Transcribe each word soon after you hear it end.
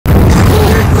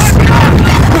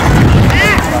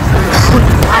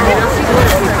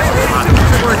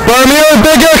Boroughmuir,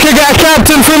 Biggar can get a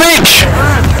captain from each.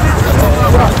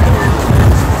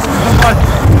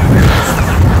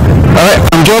 Alright,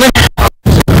 I'm Johnny.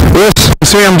 Yes,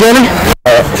 see, I'm Johnny.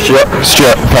 Stuart.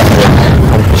 Stuart.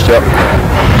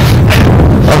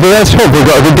 Okay, let's hope we've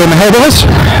got a good game ahead of us.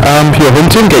 Your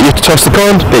home team, get you to toss the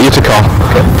coin, get you to call.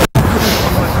 Okay.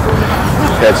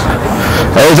 Heads.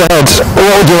 It is a heads.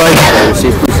 What would you like?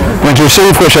 Would you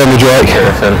receive? Which end would you like?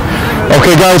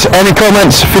 Okay guys, any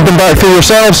comments? Feed them back through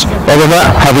yourselves. Other than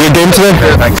that, have a good game today.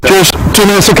 Cheers. 2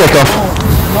 minutes to kick off.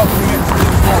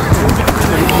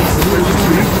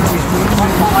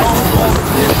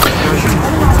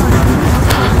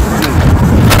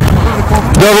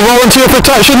 Do you have a volunteer for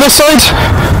touching this side?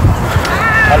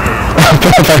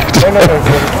 Perfect.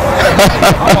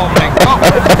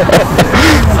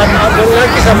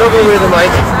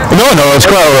 No, it's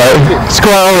quite alright. It's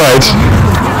quite alright.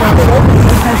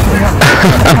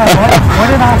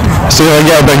 See if I can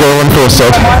get a bigger one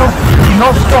posted.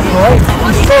 Not stop, right?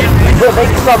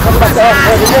 Stop coming back to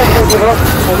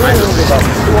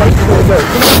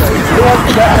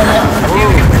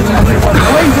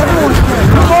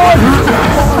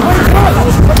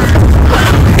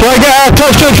Can I get a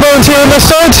touch judge volunteer on this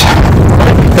side?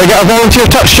 Can I get a volunteer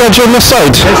touch judge on this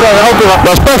side?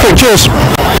 That's perfect, cheers.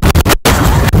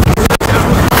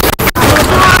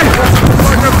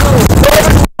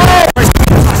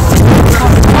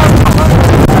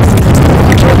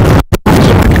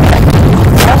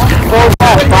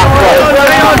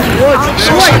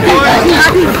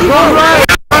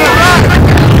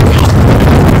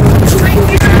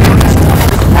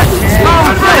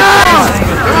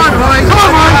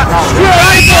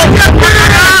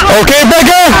 Okay,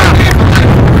 Biggar.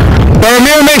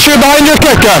 Boroughmuir, make sure behind your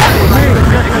kicker.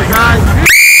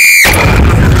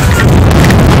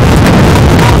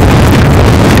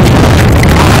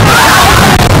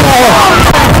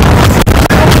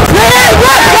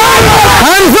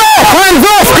 Hands off, Green.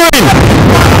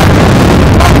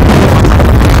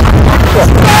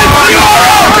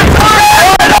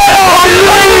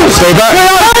 Stay back.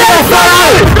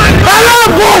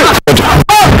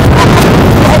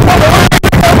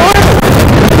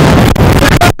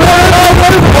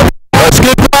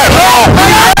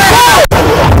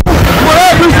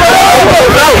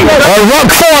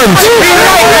 Rock formed.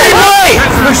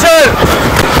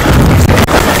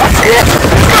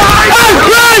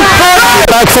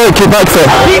 Back foot, keep back foot.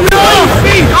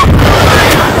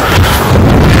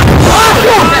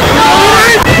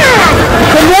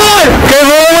 Come on! Okay,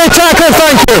 roll tackle,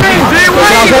 thank you.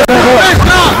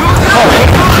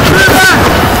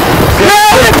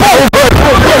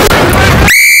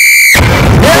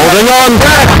 Holding on.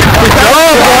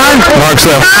 Mark's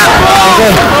there.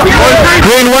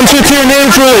 Green, 1, 2, 3,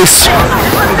 names release.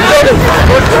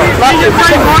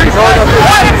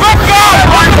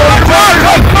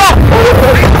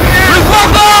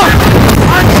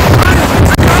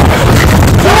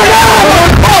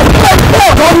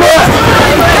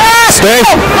 Stay.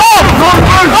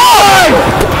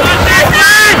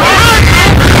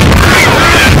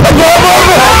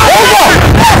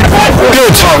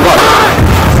 Good.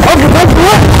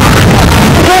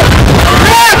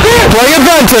 Play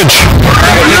advantage.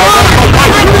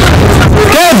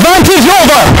 Get advantage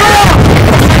over.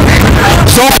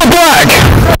 Soft Black.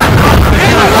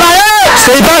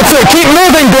 Stay back foot. Keep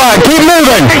moving, Black. Keep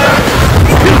moving.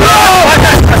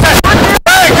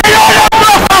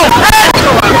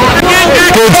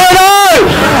 Good.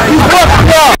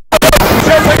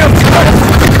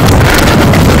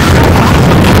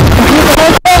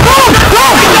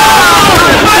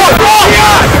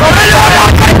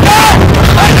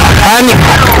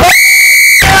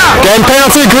 And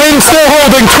penalty, Green still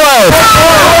holding 12.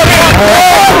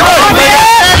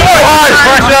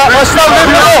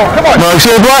 Mark's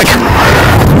here, Black.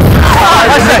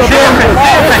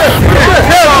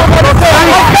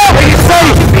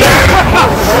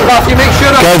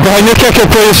 Guys, behind your kicker,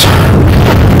 please.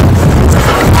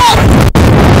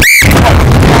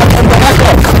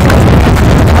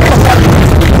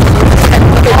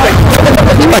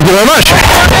 Thank you very much.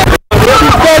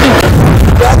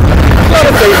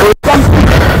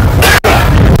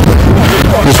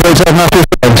 Just wait to have happy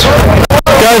friends.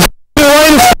 Guys, 2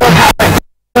 lines.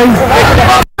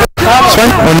 It's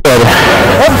fine, one better.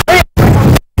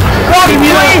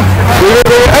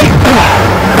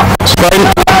 It's fine.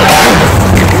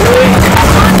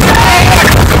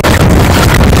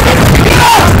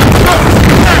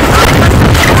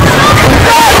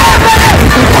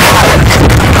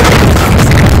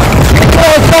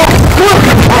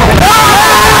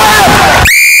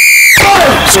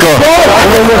 Score.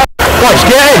 Watch,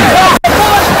 get in.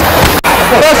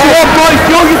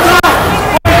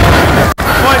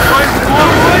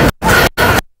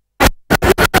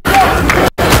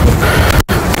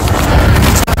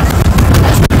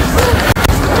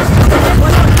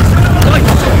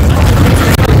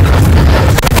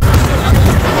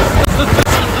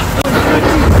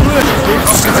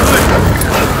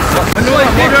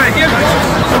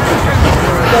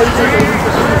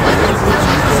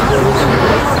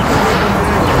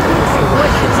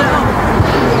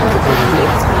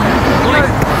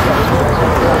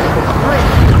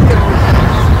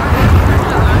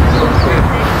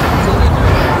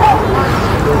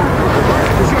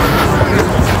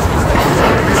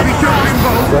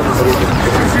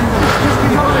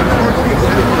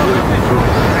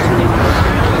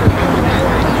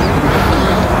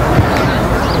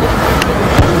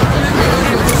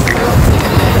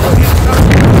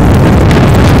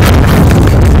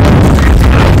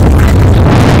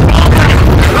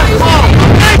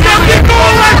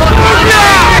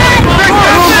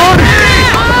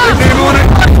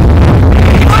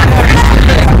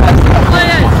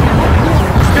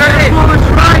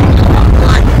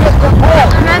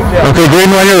 Okay, green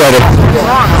when you're ready.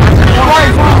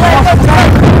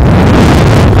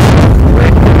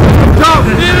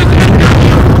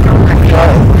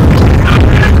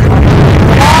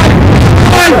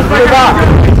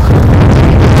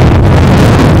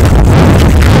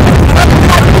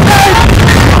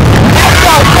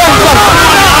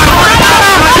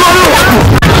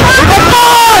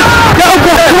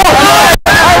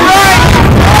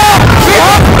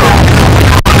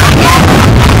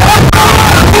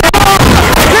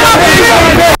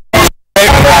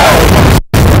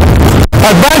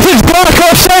 Advantage block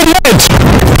offside mid.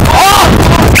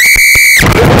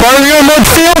 Boroughmuir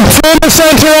midfield, through the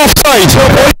centre offside.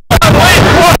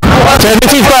 10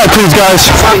 metres back please guys.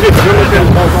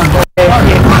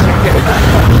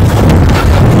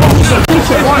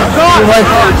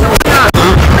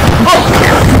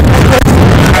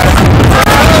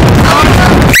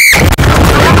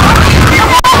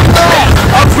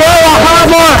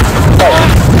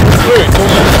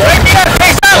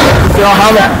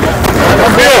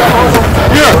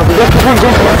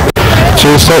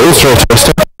 Cheers, so it's real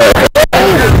twisted.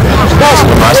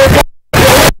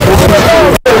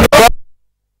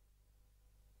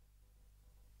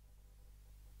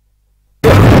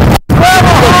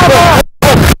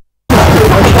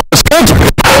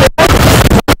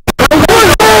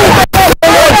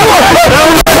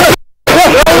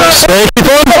 Stay,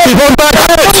 keep on back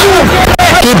foot.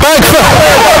 Keep back foot.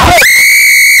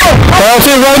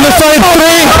 Penalty round the side,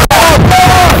 3.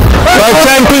 Right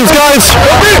 10 please guys.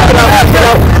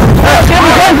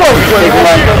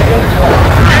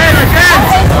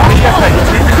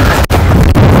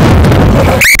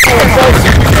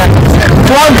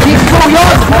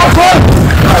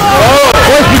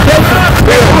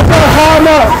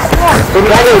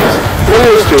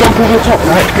 Jump over the top,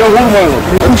 right? Go one way.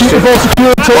 Keep the ball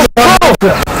secure until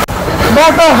the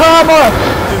not the hammer!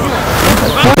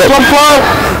 Jump low!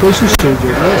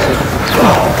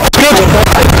 Good!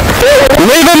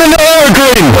 Leave him in the air,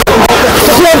 Green!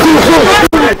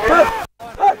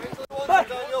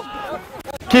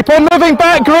 Keep on moving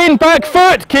back, Green, back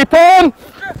foot! Keep on!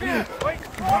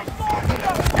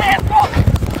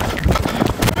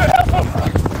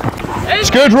 It's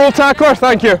good, roll tackler,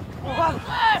 thank you.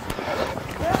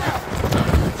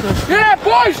 Yeah,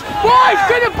 boys! Boys!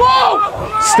 Get the ball!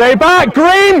 Stay back,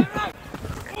 Green!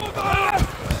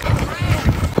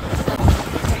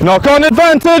 Knock on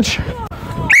advantage!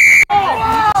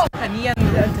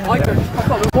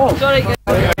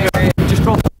 Just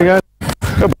drop it.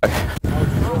 Go back.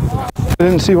 I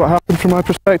didn't see what happened from my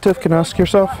perspective. Can you ask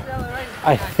yourself?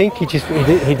 I think he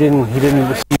didn't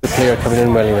see the player coming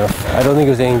in well enough. I don't think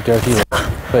it was anything dirty,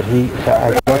 but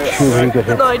I'm not sure he got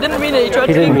hit. No, he didn't mean it. He tried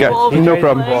to didn't get get involved. No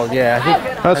problem. Yeah,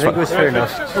 I think it was fair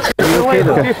enough. Are you okay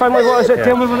though? Your family, what is it?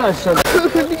 Tell me what it is.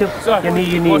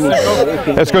 You need.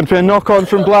 It's going to be a knock on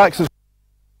from Blacks.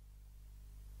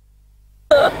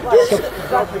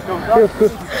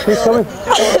 He's coming.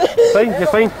 Fine, you're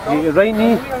fine. You're right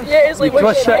knee. Yeah, it's like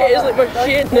my shit. It's like my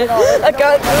shit. I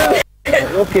can't do it.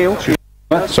 Okay.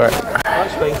 Sorry.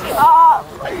 That's fine.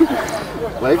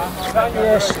 Leg?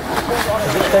 Yes. Is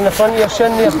it in the front of your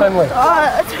shin there, Finlay?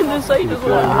 It's in the side as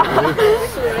well.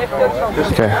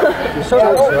 Okay.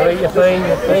 You're alright, you're fine,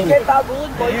 you're fine. Get that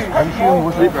rolling, boys. I'm sure it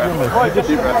was deep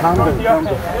breath. Calm down.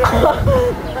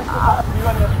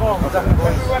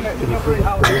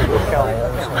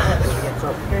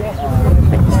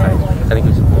 I think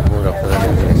it's more up for that.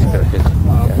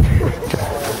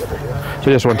 So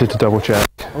I just wanted to double check.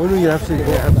 Oh no, you're absolutely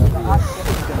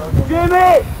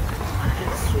Jimmy!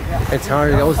 It's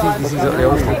hard, they always think these things up, they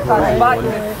always think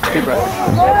deep breath.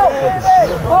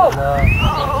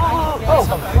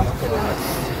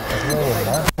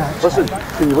 Listen,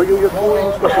 can you wiggle your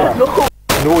toes?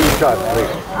 No, you can't.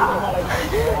 Right.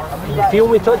 Can you feel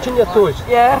me touching your toes?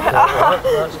 Yeah.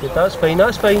 That's good, that's fine,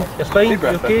 you're fine, you're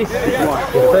okay,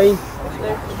 you're fine.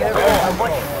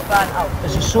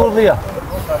 Is it sore there?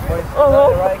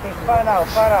 Oh,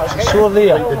 Is it sore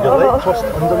there? Did your leg twist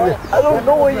under you? I don't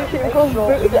know where you keep going.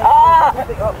 Ah!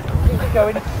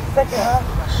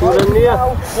 Sore in there?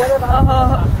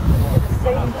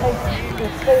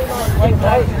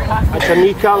 It's a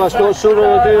kneecap, that's not sore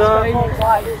when I do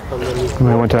that. You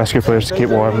might want to ask your players to keep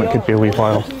warm, it could be a wee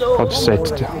while. I'll just say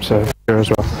to here as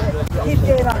well.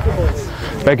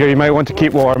 Biggar, you might want to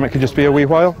keep warm, it could just be a wee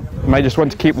while. You might just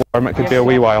want to keep warm, it could be a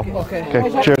wee while.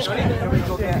 Okay, cheers.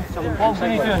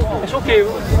 It's okay.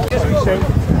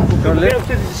 Let him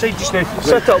to the side just now.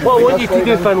 Sit up. What I want you to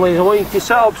do, Finlay, is I want you to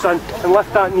sit up, son, and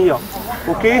lift that knee up.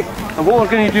 Okay? And what we're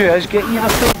going to do is get you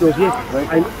outside of you,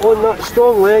 and on that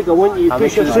strong leg, I want you to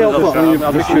push yourself up.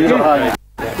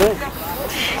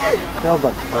 Well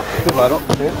done.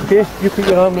 Okay, you put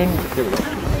your arm in.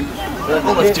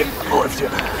 I'll lift you. I'll lift you.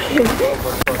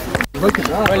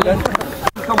 Well done.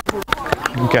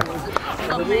 Okay.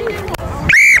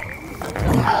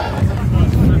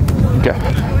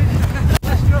 Okay.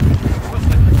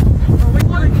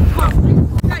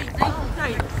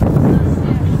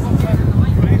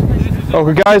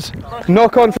 Okay guys,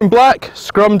 knock on from black,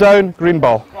 scrum down, green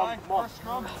ball.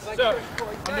 The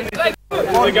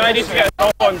guy needs to get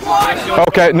on.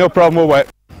 Okay, no problem, we'll wait.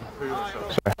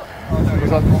 Sorry.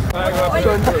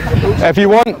 If you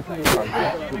want, I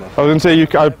was going to say you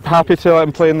are happy to let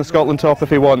him play in the Scotland top if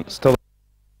he wants. Till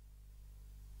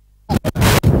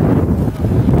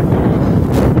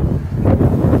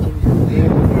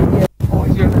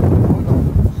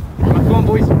Come on,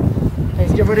 boys.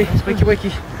 Let's get ready. Spiky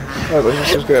wiki. Right,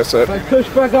 let's just get a set. Push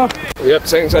back up. Yep,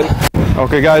 seconds in.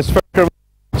 okay guys,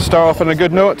 start off on a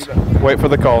good note, wait for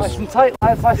the calls. Nice and tight,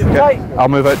 lads. Nice and tight. I'll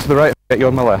move out to the right, get you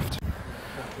on the left.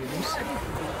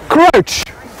 Crouch!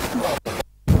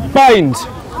 Bind!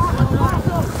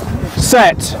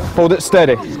 Set! Hold it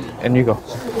steady. In you go.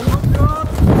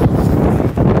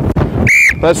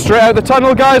 Let's straight out the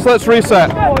tunnel guys, let's reset.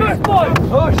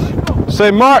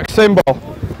 Same mark, same ball.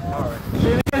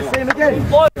 Same again.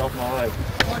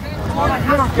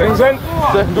 Things in.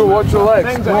 Go watch your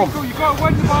legs. Come on.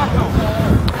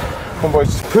 Come on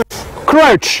boys. Push.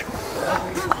 Crouch!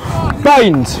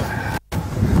 Bind!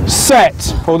 Set!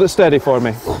 Hold it steady for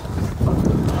me.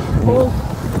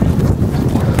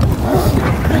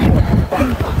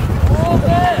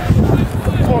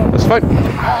 That's fine.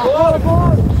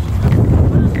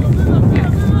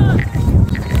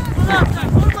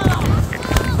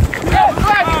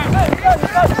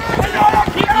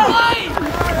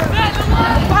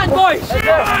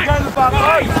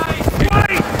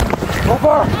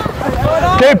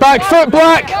 Okay, back foot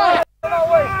black.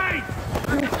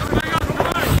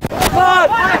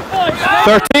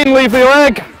 13, leave the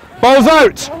leg. Ball's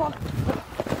out.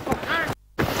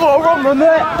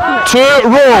 2,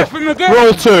 roll.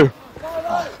 Roll 2.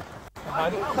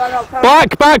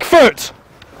 Back foot.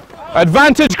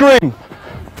 Advantage green.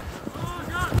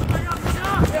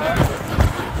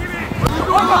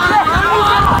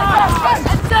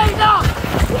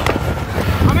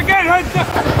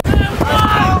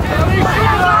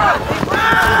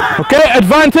 Okay,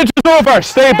 advantage is over.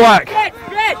 Stay black.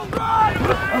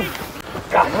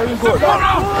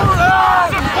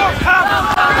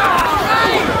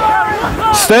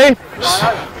 Stay.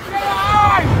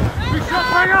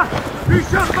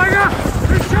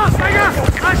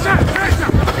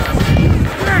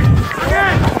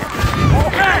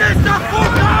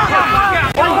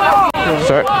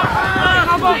 Sorry.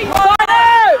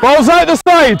 Ball's out the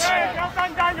side.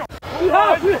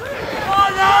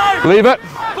 Leave it.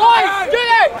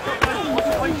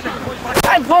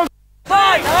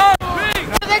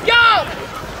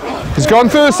 He's gone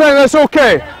through the centre, that's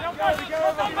okay.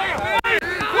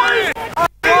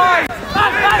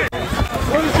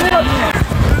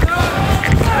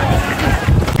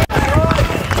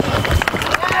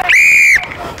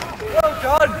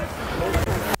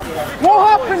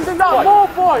 What happened in that ball,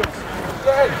 boys?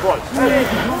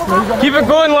 Keep it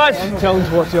going, lads. Tell him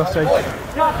to watch the offside.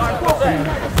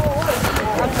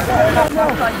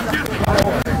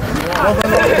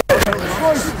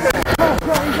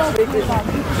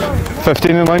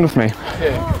 15 in line with me.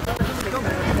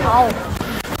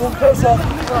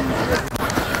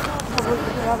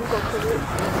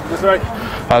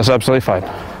 That's absolutely fine.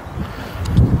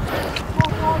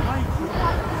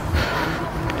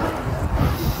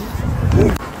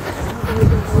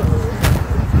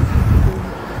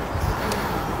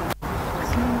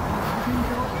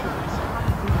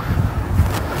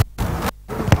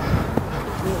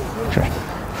 Okay.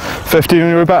 15 when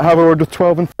you're about, have a word with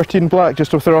 12 and 13 black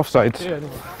just with their offsides. Yeah.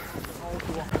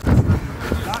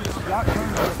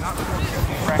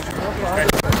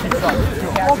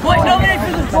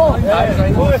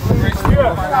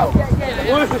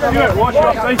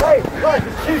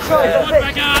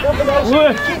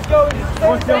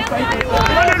 Watch your side.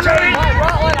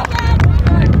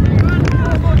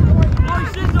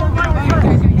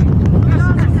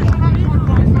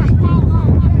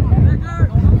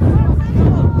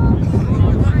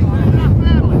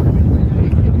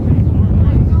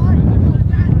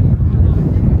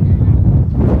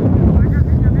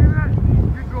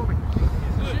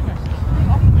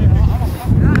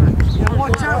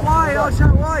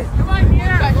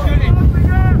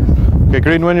 Okay,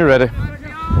 Green, when you're ready.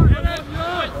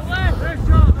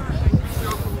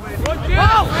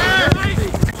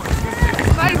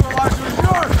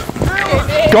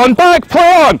 Gone back, play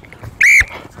on!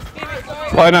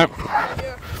 Line out.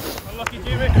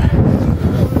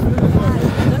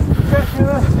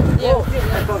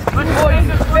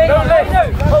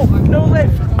 No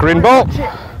lift. Green ball.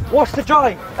 Watch the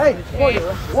drive. Hey,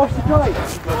 watch the drive.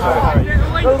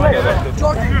 No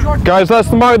lift. Guys, that's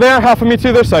the mark there. Half of me to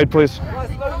either side, please.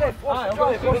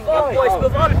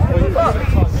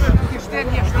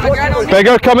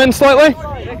 Biggar, come in slightly.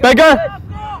 Biggar.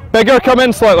 Biggar, come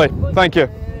in slightly. Thank you.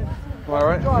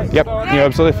 Alright? Yep, you're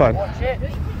absolutely fine.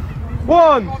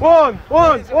 One.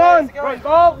 Right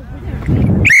ball.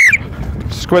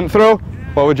 Squint throw.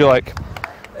 What would you like?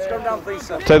 Scrum down, please,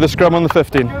 sir. Take the scrum on the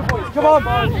 15. Come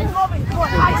on.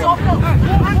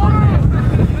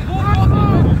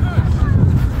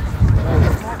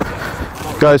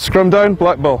 Guys, scrum down,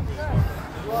 black ball.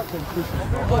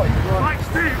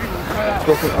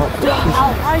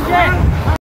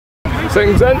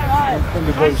 Seconds in.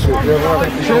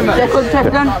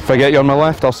 If I get you on my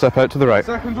left, I'll step out to the right.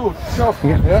 Second door. Sharp.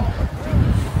 Yeah?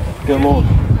 Get low.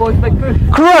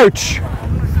 Crouch!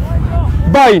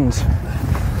 Bind!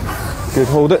 Good,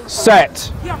 hold it.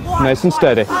 Set! Nice and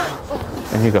steady.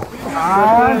 And you go.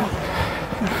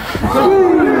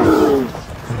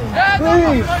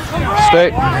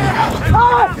 Stay.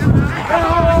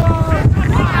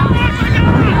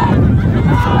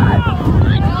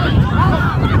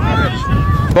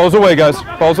 Balls away, guys.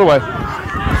 Balls away.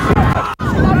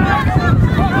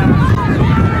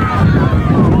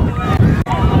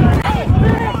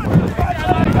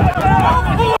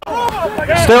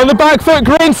 Stay on the back foot,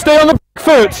 Green. Stay on the back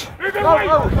foot.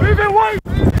 Move it wide.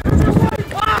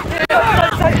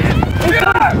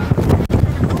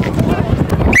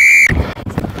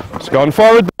 It's gone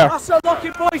forward there. That's a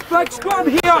lucky boys. Big scrum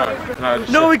here.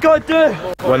 No, we got to do.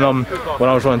 When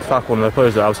I was running to tackle one of the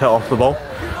players there, I was hit off the ball.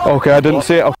 Okay, I didn't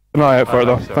see it. I'll keep an eye out for it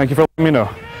though. Thank you for letting me know.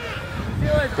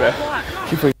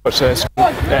 Keep it. Watch this.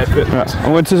 Right.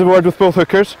 I'm going to word with both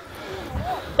hookers.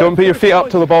 Don't put your feet up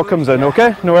till the ball comes in,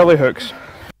 okay? No early hooks.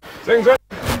 Seconds in.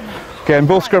 Okay, and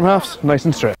both scrum halves, nice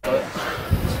and straight.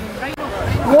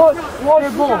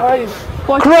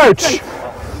 Crouch!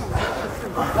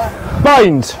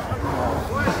 Bind!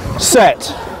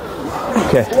 Set!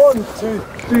 Okay. 1, 2,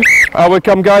 3. Out we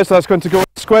come, guys. That's going to go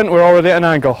squint. We're already at an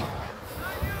angle.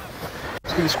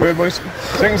 Let's get the square, boys.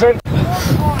 Seconds in.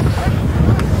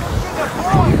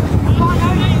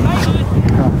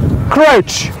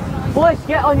 Crouch! Boys,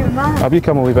 get on your man. Have you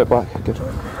come a wee bit back? Good.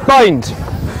 Bind!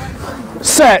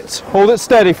 Set! Hold it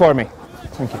steady for me.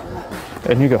 Thank you.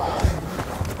 In you go.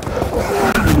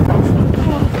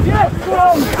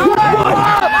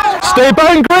 Stay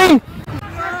bound, Green!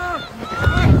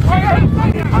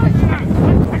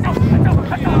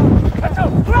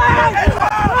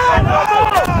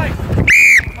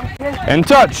 In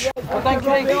touch!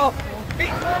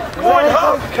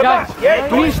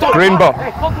 Green ball.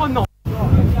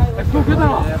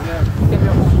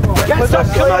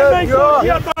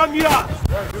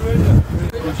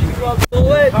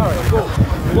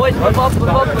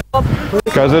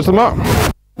 Guys, there's the mark.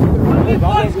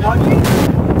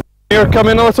 Here, come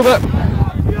in a little bit.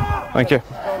 Thank you.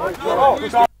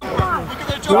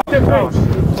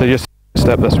 So just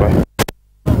step this way.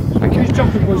 Thank you. Who's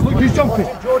jumping, boys? Look who's jumping.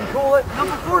 Jordan, call it.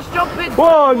 Number 4's jumping.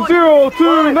 1, 0,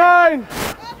 2, 9.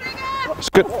 It's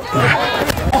good.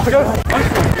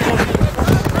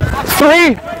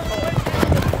 3.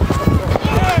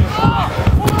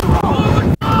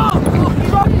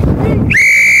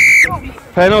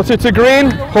 Penalty to Green,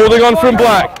 holding on from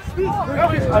Black.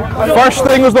 First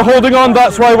thing was the holding on,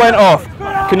 that's why I went off.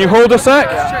 Can you hold a sec?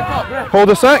 Hold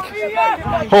a sec.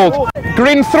 Hold.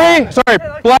 Green 3, sorry,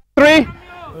 Black 3.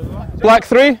 Black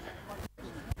 3.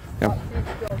 Yeah.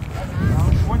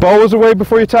 Ball was away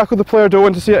before you tackle the player, don't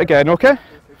want to see it again, okay?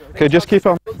 Okay, just keep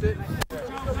on.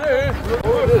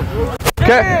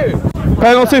 Okay,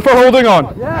 penalty for holding on.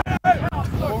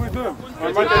 What are we doing?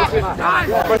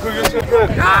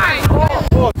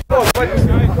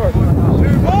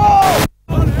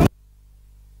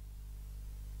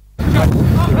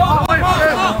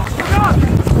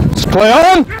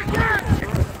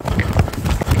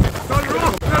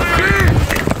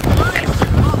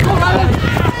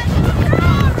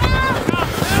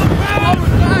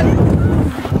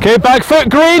 Okay, back foot,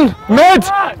 green, mid,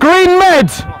 green,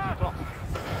 mid.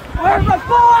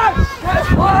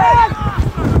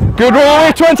 Good roll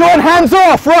away, 21, hands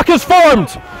off, rock is formed.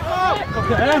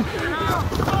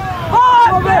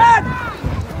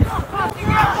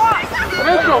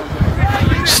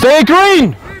 Stay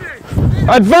green,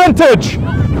 advantage.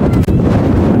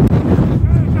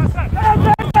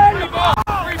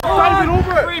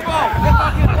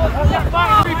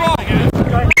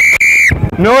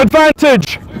 No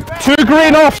advantage, 2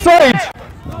 green offside.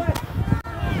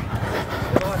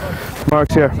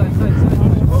 Mark's here.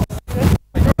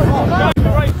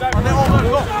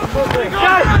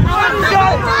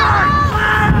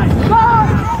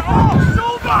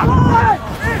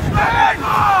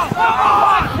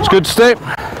 It's good step.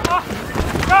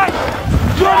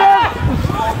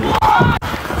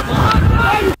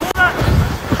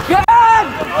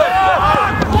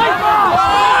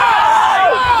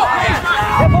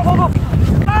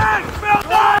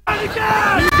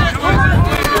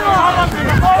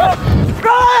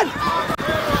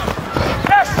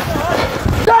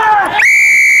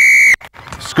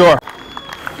 Score.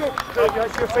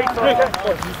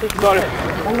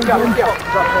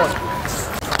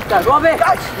 Robbie!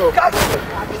 Guys!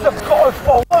 He's got to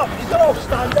fall up! He's not all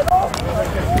standing up!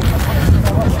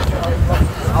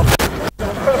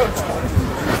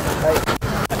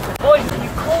 Boys, you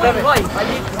call it right. I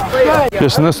need to play.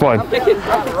 Just in this line. I'm taking it.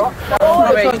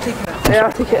 Yeah,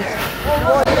 I'll take it.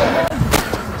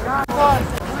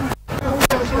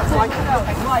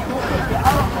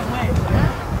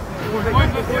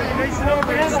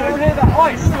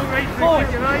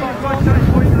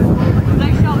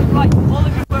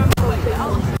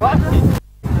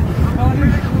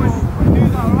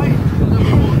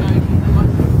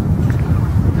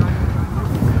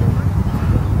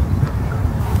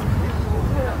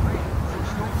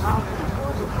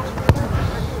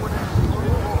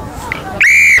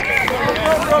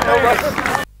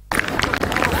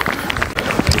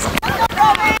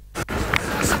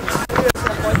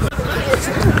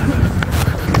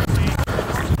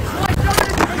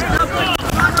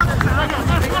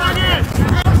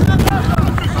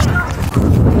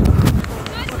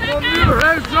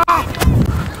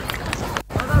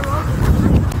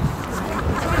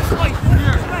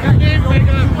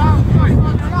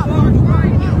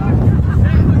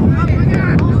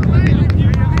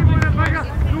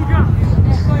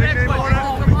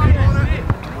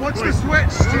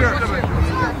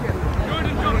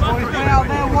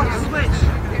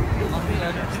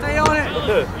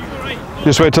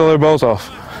 Just wait till the ball's off.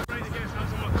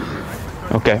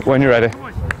 Okay, when you're ready.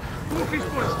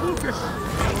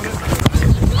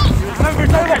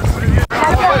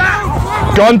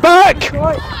 Gone back!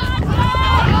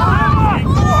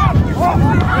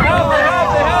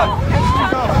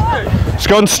 It's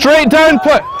gone straight down,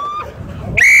 put.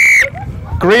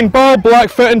 Green ball, black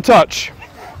foot and touch.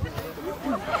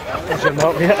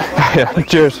 Yeah,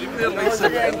 cheers.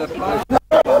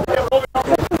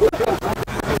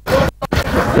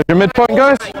 Your midpoint,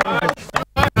 guys.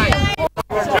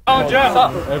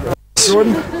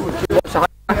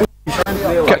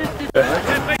 Okay.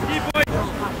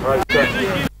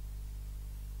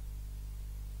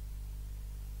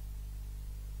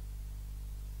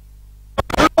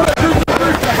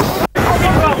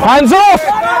 Hands off!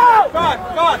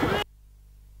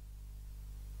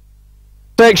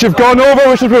 Six, you've gone over,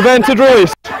 which has prevented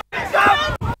release.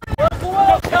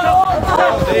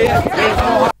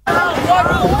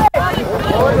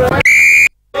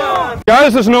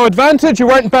 Guys, there's no advantage. You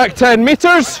went back 10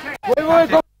 metres.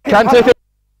 Can't take it.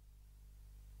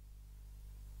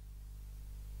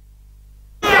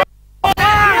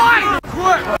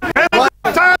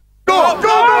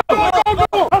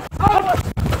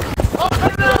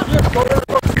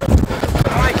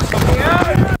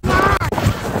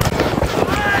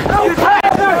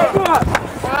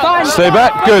 Stay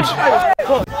back. Good.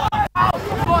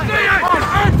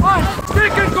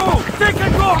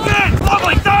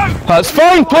 That's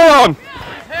fine, play on!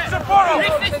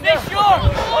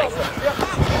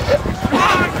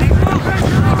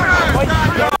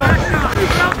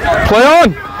 Play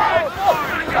on!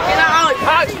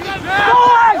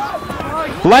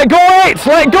 Let go 8!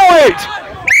 Let go 8!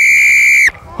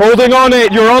 Holding on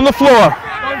 8, you're on the floor.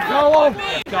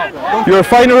 You were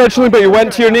fine originally, but you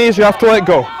went to your knees, you have to let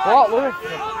go.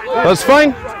 That's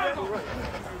fine.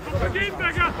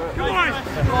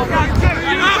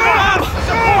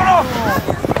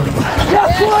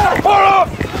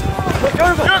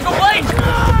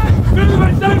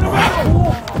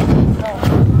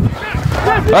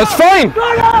 That's fine.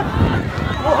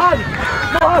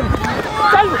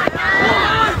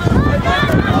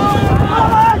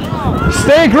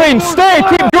 Green, stay,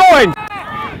 keep going.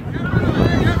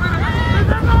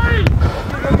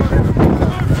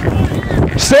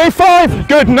 Stay 5,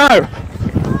 good now.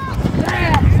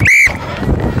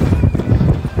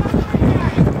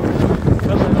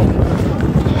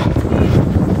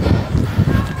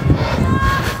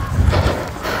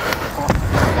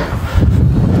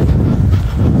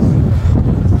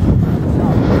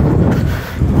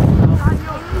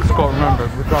 Remember,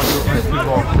 we can't do it too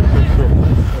long.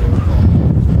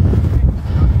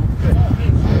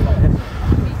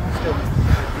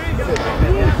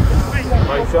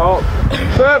 Nice shot.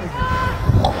 7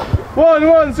 1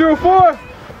 1 0 4.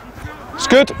 It's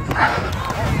good.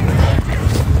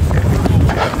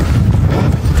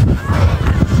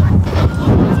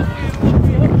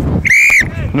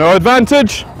 No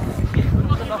advantage.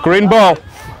 Green ball.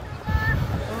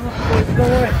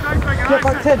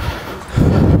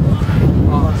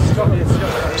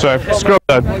 Sorry, scrub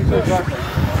that.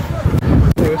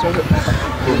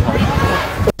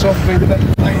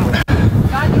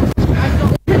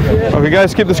 Okay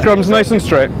guys, keep the scrums nice and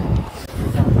straight.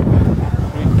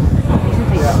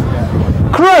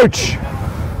 Crouch!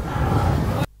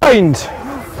 Bind!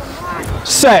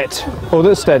 Set! Hold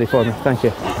it steady for me, thank you.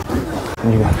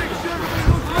 There you go.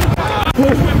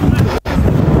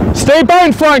 Stay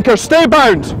bound, flanker, stay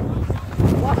bound!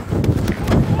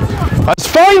 That's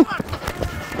fine!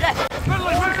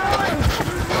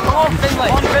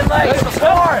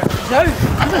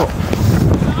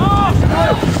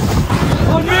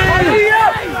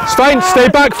 It's fine, stay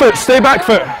back foot, stay back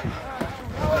foot.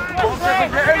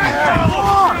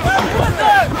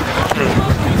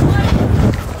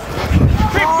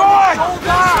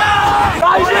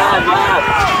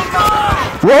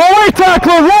 Roll away,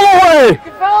 tackler, roll away!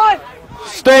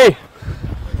 Stay.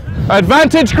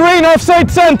 Advantage green, offside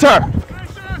centre.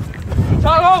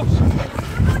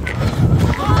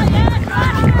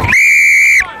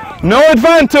 No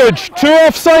advantage, 2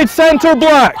 offside centre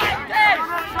black.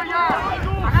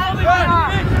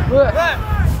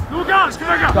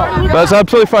 That's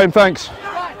absolutely fine, thanks.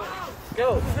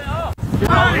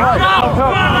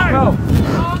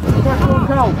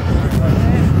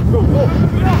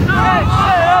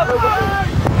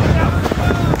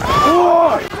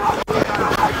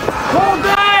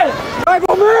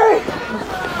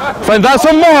 Fine, that's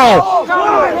a maul.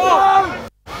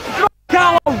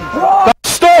 That's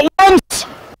stop once.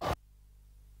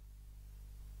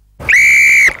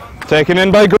 Taken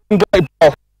in by green black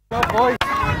ball.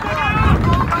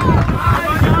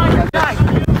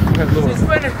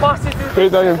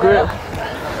 Great, Daniel, great. What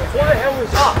the hell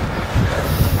was that?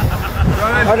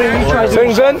 How do you try to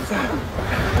Things in.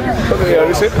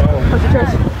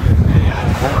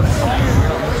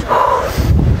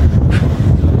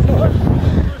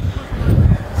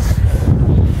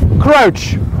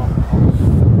 Crouch.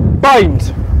 Bind.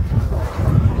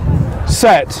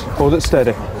 Set. Hold it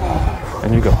steady.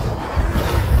 And you go.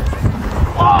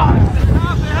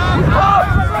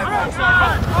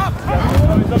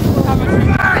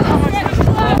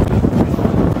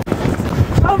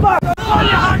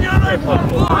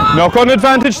 Knock on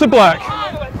advantage to black.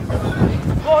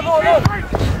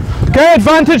 Okay,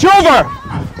 advantage over.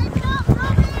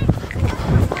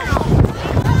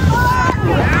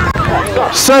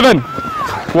 Seven.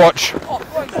 Watch.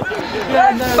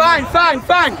 Fine, fine,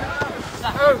 fine.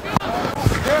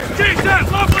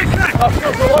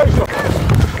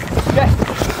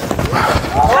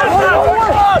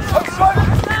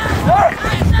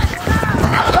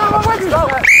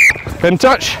 In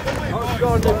touch.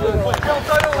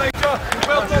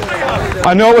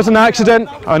 I know it was an accident.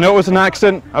 I know it was an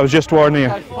accident. I was just warning you.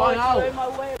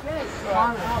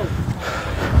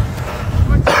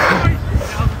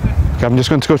 Okay, I'm just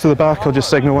going to go to the back. I'll just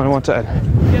signal when I want it in.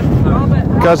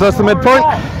 Guys, that's the midpoint.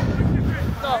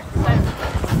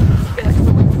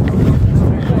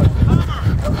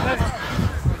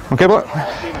 Okay, Black.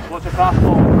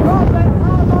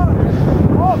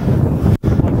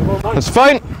 That's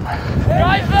fine.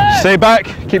 Stay back.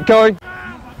 Keep going.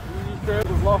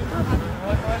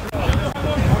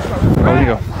 There you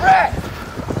go.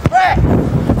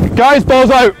 Guys,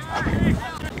 balls out.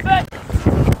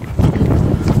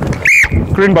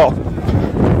 Green ball.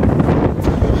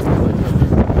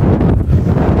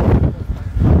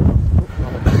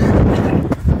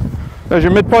 There's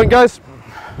your midpoint, guys.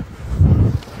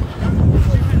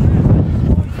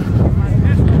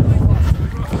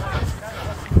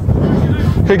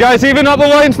 Okay, guys, even up the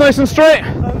lines nice and straight.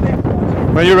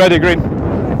 When you're ready, green.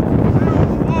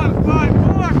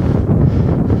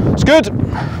 It's good.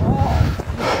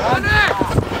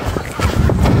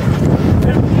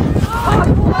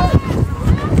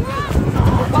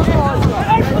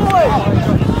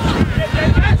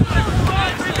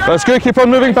 That's good, keep on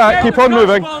moving back, keep on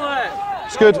moving.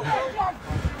 It's good.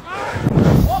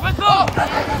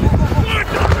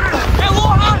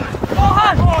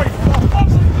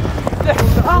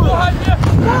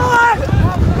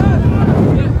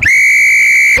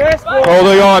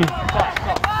 Holding on.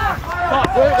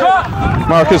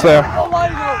 Mark is there.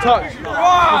 Touch.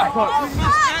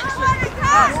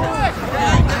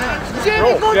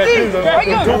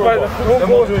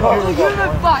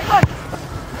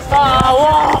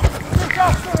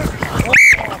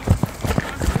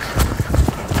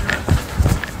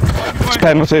 It's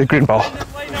penalty, green ball.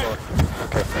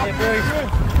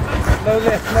 No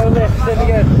lift, no lift, sit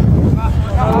again.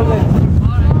 No lift.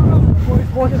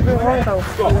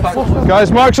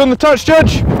 Guys, marks on the touch,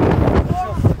 judge.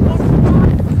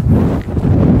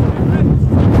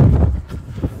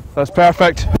 That's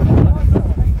perfect.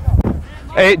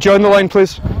 8, join the line,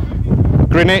 please.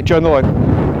 Green 8, join the line.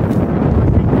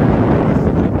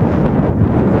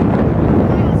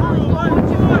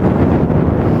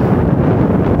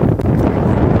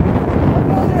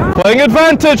 Playing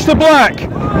advantage to black.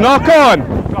 Knock on.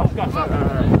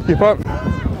 Keep up.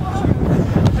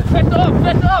 Set it up,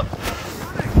 set it up.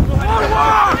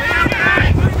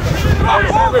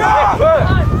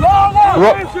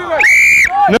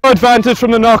 No advantage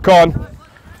from the knock on.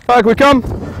 Back we come.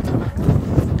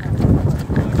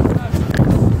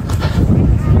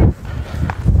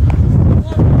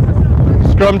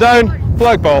 Scrum down,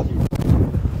 flag ball.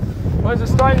 Where's the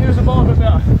stand? Use the ball a bit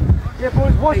better. Yeah,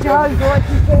 boys, watch your hands, alright?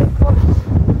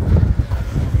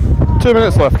 2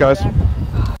 minutes left, guys.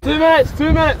 2 minutes,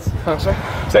 2 minutes. Thanks, sir.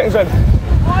 Seconds in.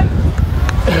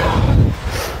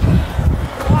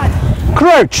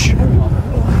 Crouch.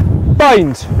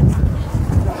 Bind.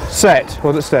 Set.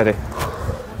 Hold it steady.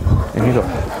 And you go.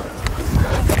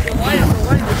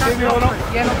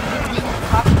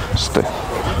 Stay.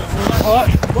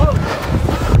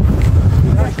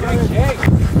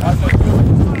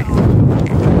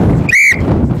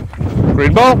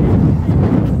 Green ball.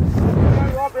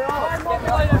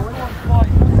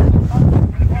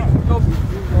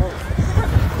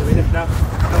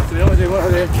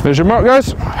 There's your mark,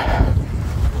 guys.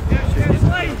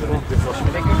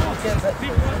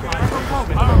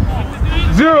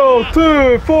 Zero,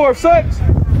 2, 4, 6.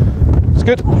 It's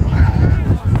good.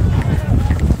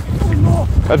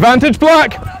 Advantage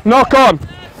black. Knock on.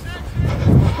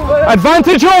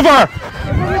 Advantage over.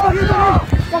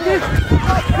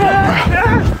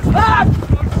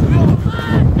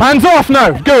 Hands off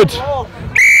now. Good.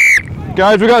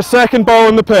 Guys, we've got a second ball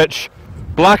on the pitch.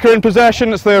 Black are in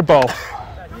possession, it's their ball.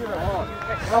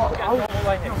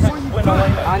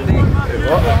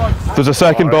 There's a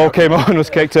second ball came on, was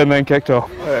kicked in, then kicked off.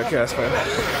 Okay, that's fine.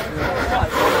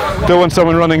 Don't want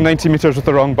someone running 90 metres with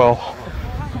the wrong ball.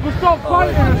 Stop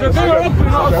fighting!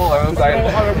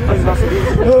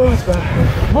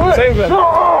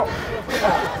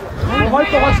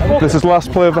 This is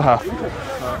last play of the half.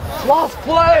 Last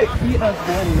play!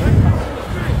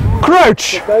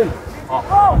 Crouch!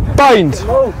 Bind!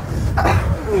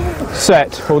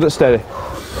 Set. Hold it steady.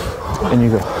 In you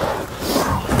go.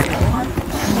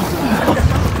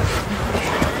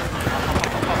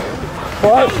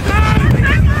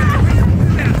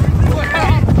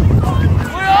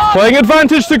 Playing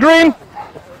advantage to green.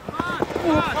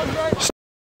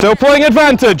 Still playing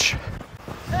advantage.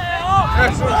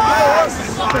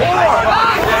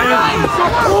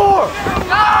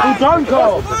 Done,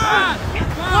 Cole!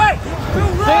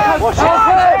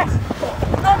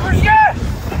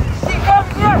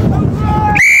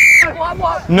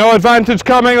 No advantage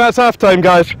coming, that's half time,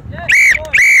 guys.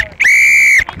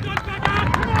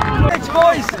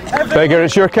 Biggar,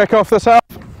 it's your kick off this half.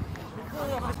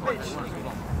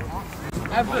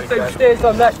 Everything stays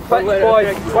on that back,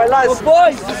 boys. Right, lads.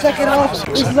 Boys, the second half,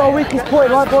 this is our weakest point,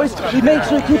 right, boys? You make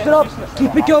sure you keep it up,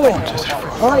 keep it going.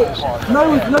 Alright,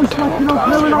 no slacking off,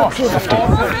 no relaxing.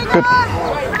 Good.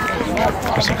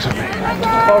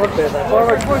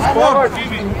 Forward.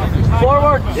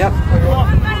 Forward. Yep.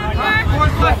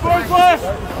 Left.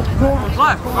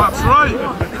 That's right.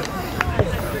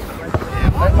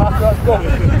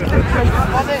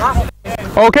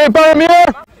 Okay, Boroughmuir.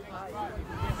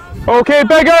 Okay,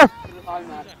 Biggar.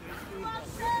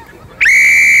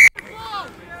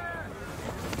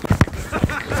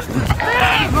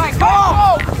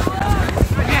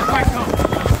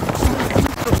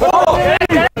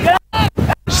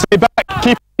 Stay back.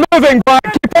 Keep moving back.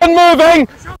 Keep on moving.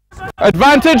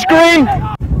 Advantage green.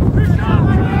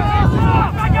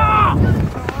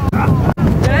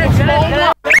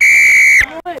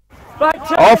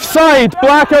 Offside.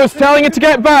 Blacko's telling it to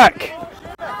get back.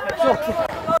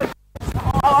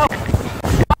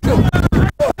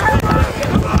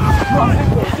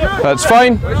 That's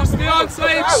fine.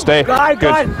 Stay.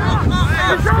 Good.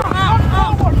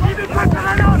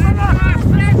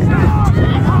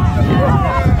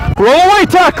 Roll away,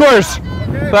 tacklers.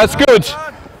 That's good.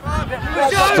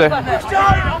 Stay.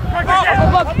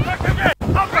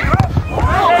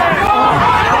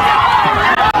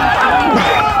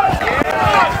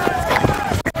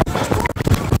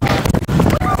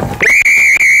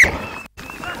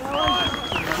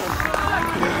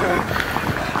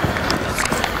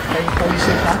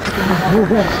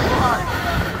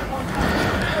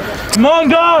 Come on,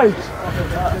 guys!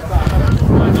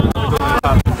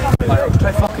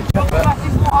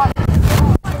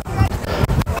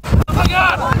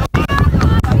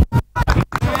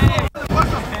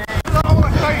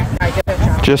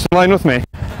 Just in line with me.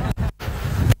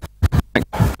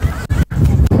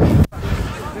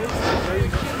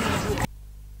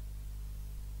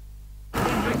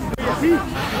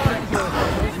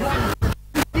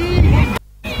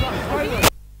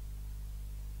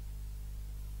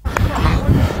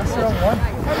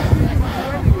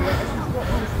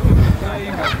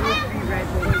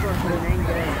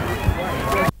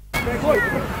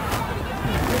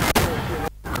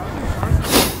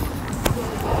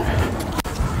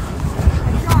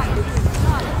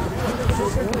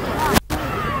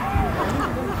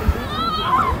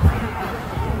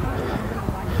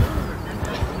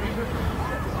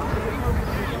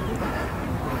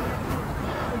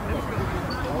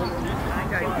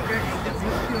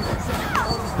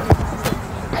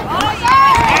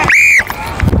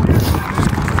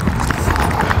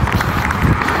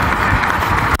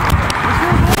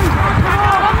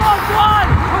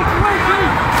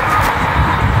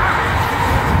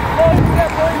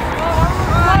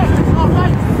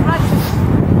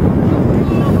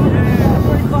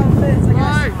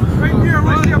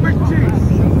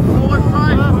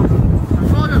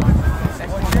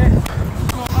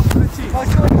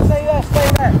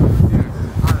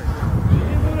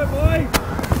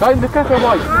 Down the kicker,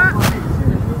 Mike.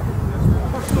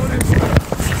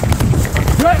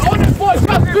 Right, on it, boys.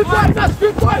 That's good, boy. That's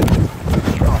good, boy.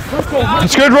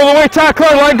 It's good. Roll away, tackler.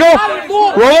 Let go.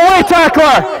 Roll away,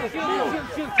 tackler.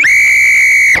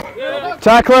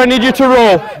 Tackler, I need you to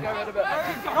roll.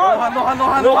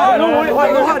 No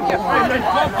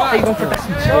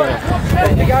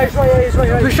hand. The guy's right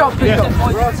here. Push up.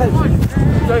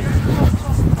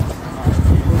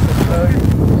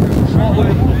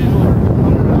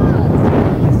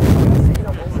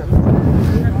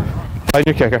 Find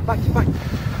your kicker. Back.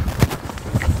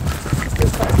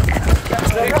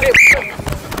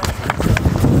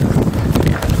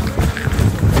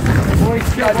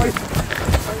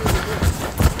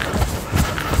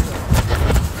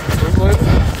 Boys.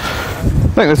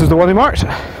 I think this is the one he marked.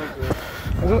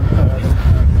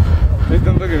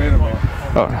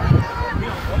 Oh.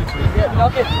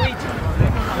 Knock it, tweet.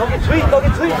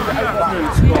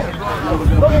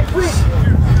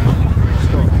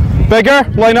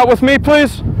 Biggar, line up with me,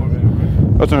 please.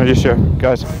 Oh, no, just here,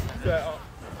 guys.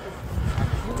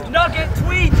 Knock it,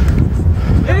 tweet.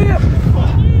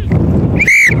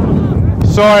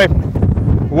 Sorry,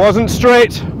 wasn't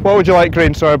straight. What would you like,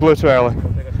 Green? Sorry, I blew too early.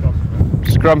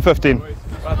 Scrum 15.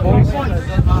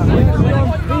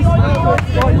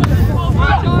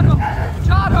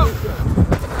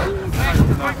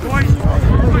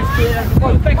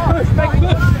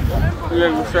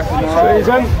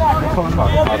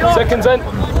 Seconds in.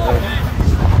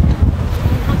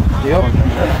 Yep.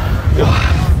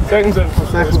 Seconds in.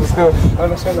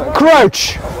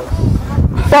 Crouch.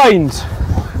 Bind.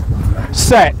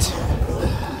 Set.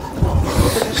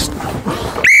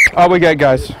 Oh, we get,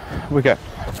 guys. We get.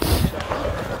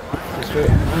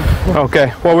 Okay,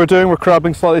 what we're doing, we're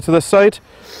crabbing slightly to this side.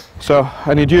 So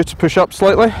I need you to push up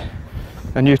slightly,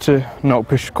 and you to not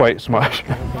push quite so much.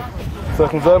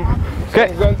 Seconds in.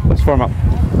 Okay, let's form up.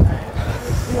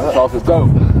 Half is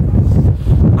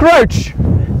down. Crouch.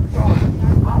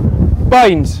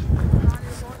 Bind.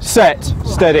 Set.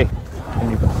 Steady.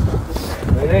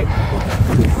 Ready?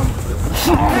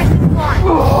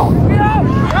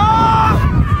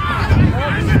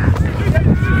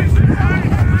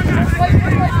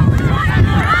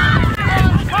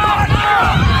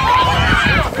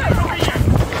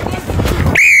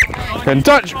 And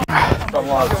touch.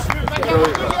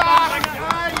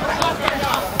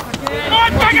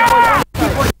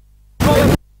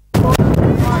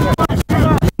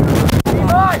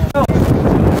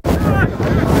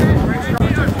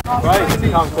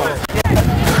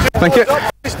 Thank you.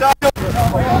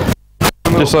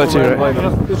 Just let you, right?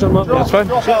 That's fine.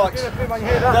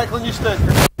 Declan, you stood.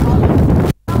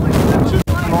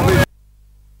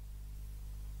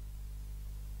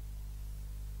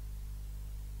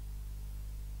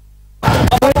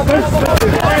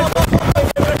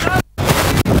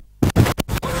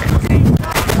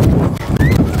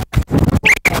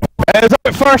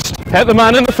 first, hit the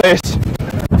man in the face.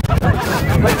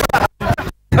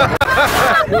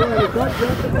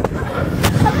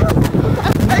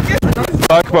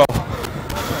 Back ball.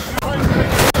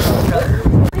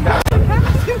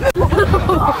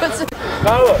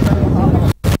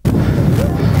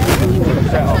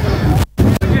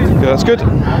 Yeah, that's good.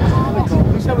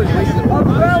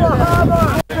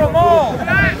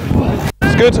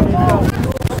 That's good.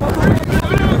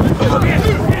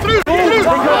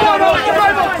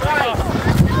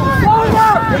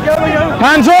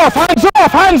 Hands off! Hands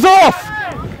off! Hands off!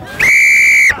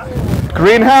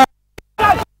 Green hand.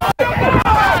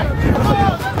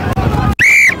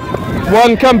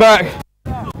 One, come back.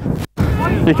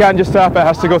 You can't just tap it, it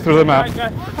has to go through the mat.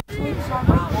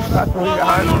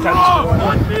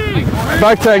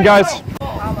 Back 10, guys.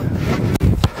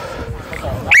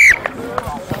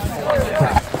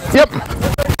 Yep.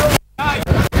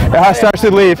 It has to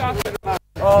actually leave.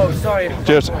 Oh, sorry.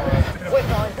 Cheers.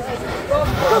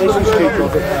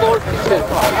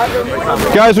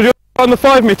 Guys, we're just on the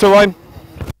 5 metre line.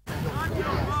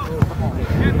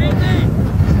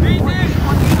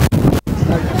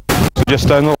 Just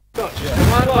down the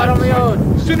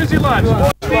As soon as he lands,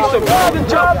 release him.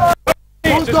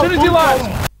 As soon as he lands.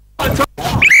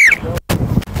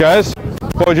 Guys,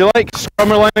 what would you like?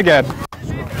 Scrum or line again?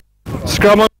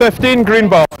 Scrum on 15, green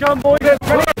ball. Come, boys.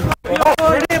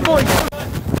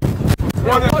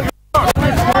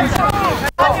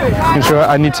 I'm sure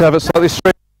I need to have it slightly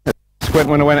straight. Squint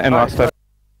when I went in last time.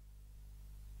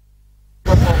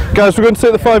 Guys, we're going to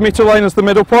take the 5 metre line as the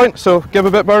middle point, so give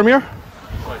a bit, Boroughmuir.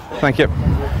 Thank you.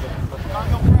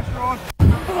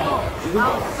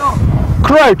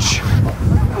 Crouch.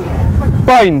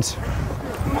 Bind.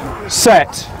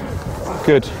 Set.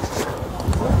 Good.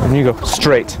 And you go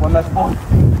straight.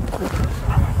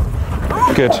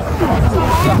 Good.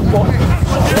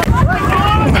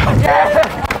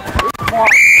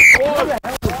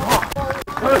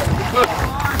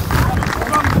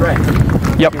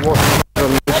 Yep.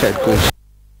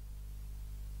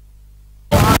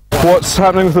 What's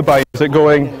happening with the bind? Is it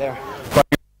going?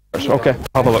 Okay,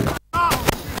 have a look.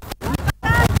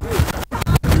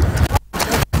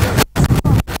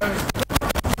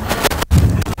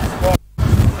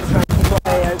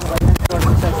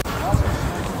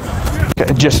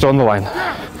 Okay, just on the line.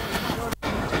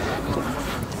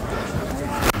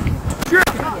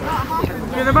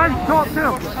 Get the man, talk to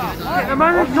him. Get the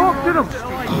man and talk to them.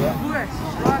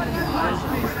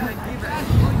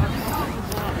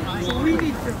 So we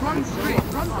need to run straight,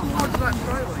 run towards that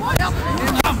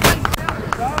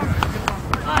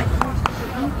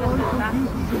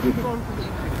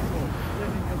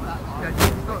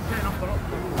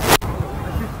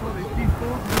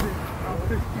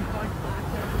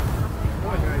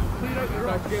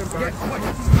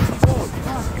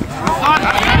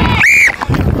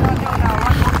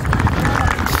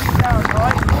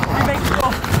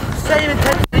same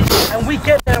intensity, and we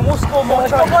get there and we'll score more.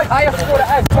 I have scored it.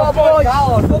 Come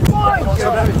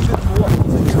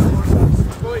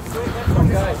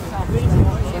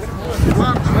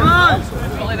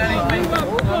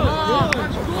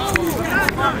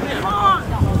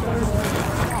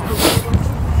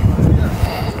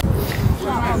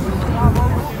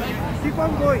on, keep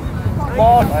on going. Come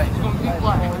on.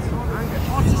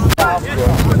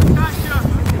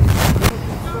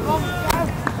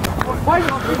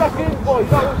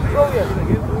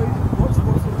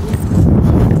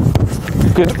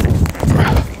 Good.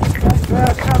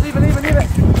 Leave it.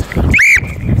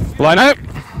 Line out.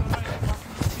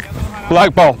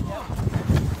 Black ball.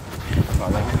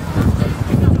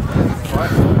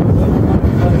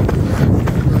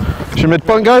 It's your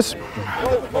midpoint, guys.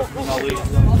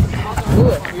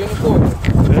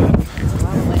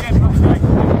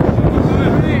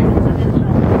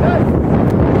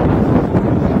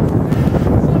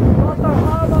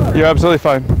 You're absolutely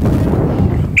fine.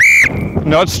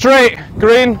 Not straight.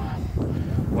 Green.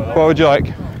 What would you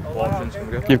like?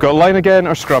 You've got line again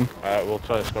or scrum? We'll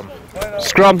try scrum.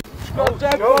 Scrum. Let's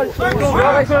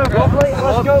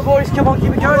go, boys. Come on,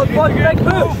 keep it going. Big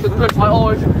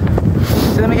push.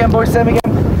 See them again, boys. See them again.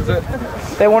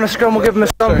 They want a scrum, we'll give them a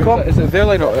scrum. Come on. Is it their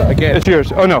line or again? It's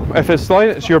yours. Oh no, if it's line,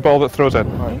 it's your ball that throws in.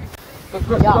 Go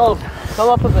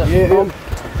up a bit. Yeah.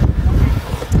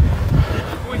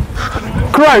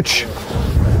 Crouch.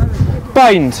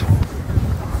 Bind.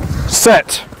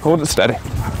 Set. Hold it steady.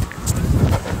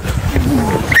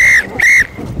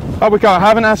 Oh, we can't. I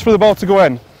haven't asked for the ball to go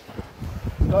in.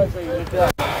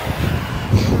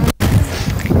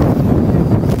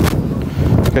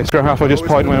 Okay, scrum half, I'll just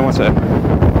point when I want it in.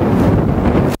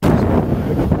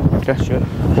 Okay.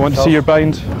 I want to see your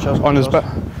bind on his back.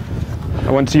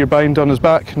 I want to see your bind on his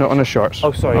back, not on his shorts.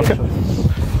 Oh, sorry. Okay.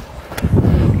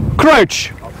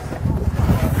 Crouch.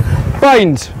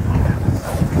 Bind.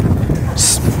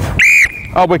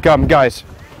 Up we come, guys.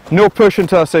 No push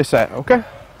until I say set, okay?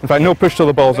 In fact, no push till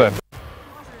the ball's in.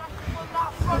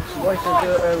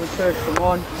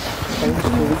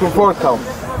 Go forward, Cal.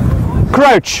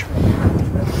 Crouch.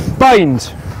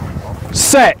 Bind.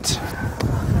 Set.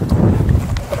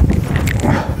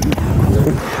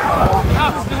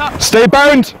 Stay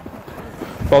bound.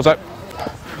 Ball's out.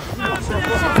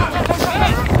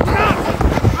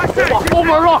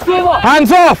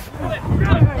 Hands off.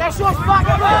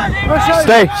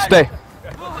 Stay, stay.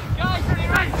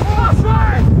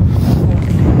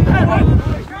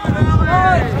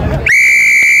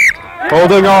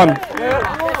 Holding on.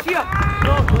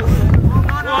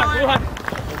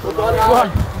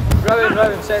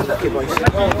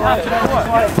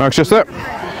 Mark's just there.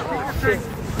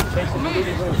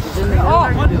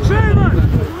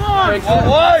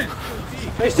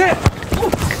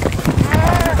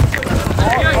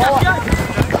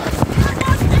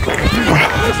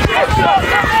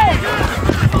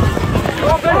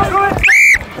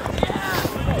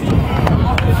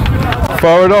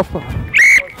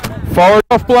 Forward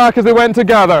off black as they went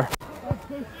together.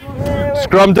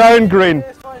 Scrum down green.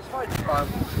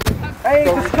 Hey,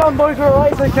 the scrum boys are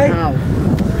alright, okay?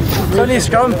 It's only a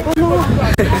scrum. Let's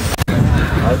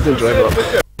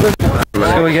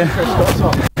go again.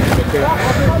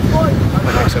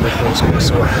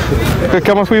 Okay,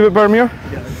 come off a wee bit, Boroughmuir.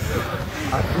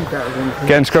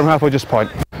 Again, scrum half, we'll just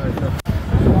point.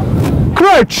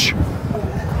 Crouch!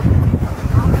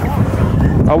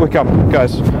 Out we come,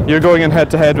 guys. You're going in head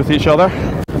to head with each other.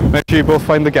 Make sure you both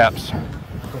find the gaps.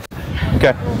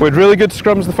 Okay, we had really good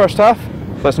scrums the first half.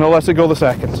 Let's not let it go the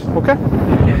second, okay?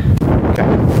 Okay,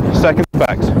 second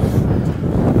backs.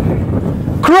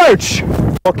 Crouch!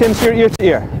 Walk into your ear to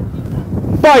ear.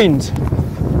 Bind.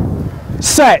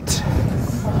 Set.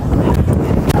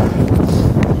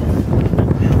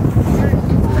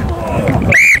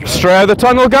 Straight out of the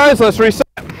tunnel, guys, let's reset.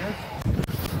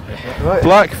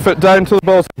 Black, foot down to the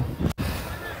balls.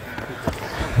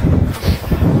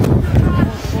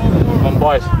 On,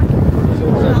 boys.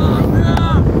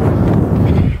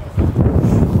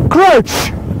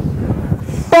 Crouch!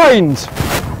 Bind!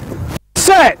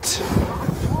 Set!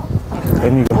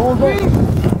 In you go.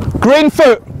 Green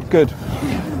foot! Good.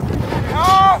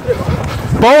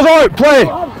 Balls out, play!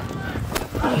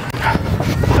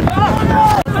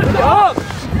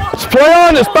 Let's play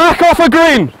on, it's back off a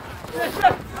green!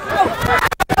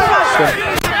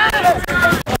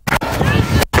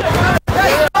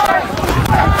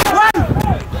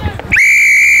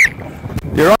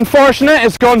 You're unfortunate,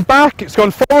 it's gone back, it's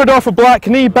gone forward off a black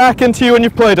knee, back into you when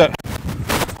you've played it.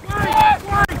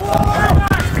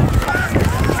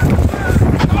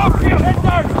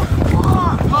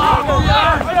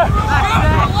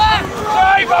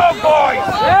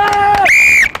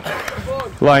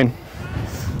 Line.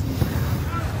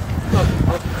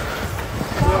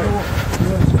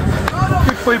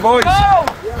 Good play, boys.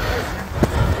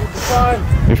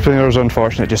 Your player was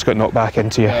unfortunate, just got knocked back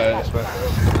into you.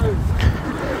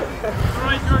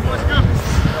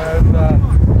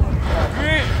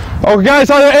 Oh, guys,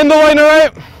 either in the line or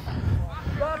out.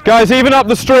 Guys, even up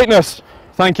the straightness.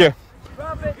 Thank you.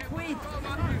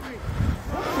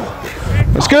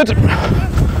 That's good.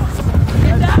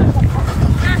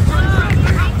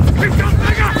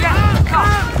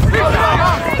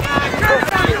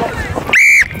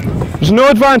 There's no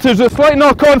advantage. A slight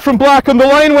knock on from black on the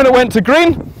line when it went to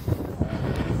green.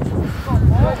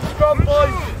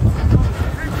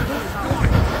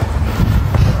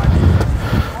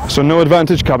 So no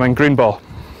advantage coming, green ball.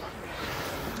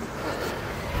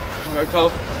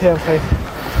 Yeah, okay.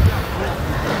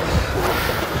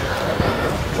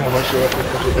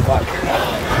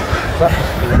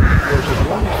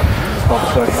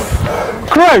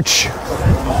 Crouch!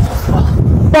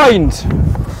 Bind!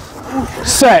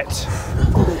 Set!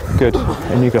 Good,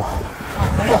 in you go.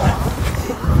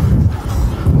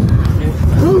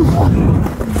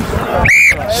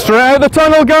 Straight out the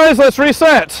tunnel, guys, let's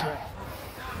reset.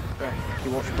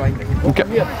 Okay.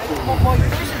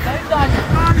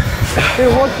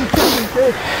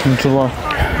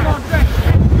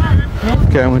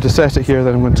 Okay, I'm going to set it here,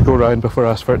 then I'm going to go round before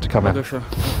I ask for it to come in.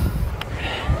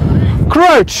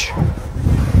 Crouch!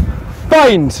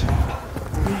 Bind!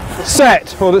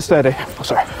 Set! Hold it steady. Oh,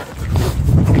 sorry.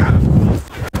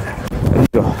 There you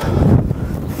go.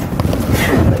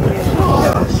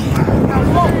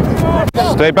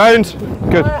 Stay bound.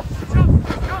 Good.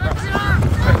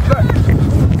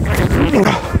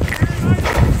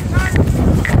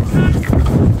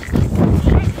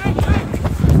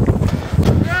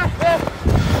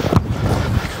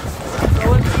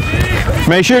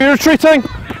 Make sure you're retreating.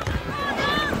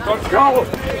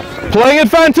 Playing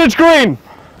advantage green.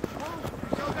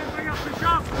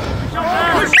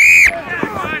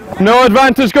 No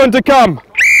advantage going to come.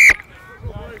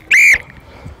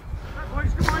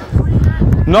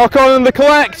 Knock on in the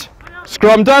collect.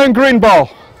 Scrum down, green ball.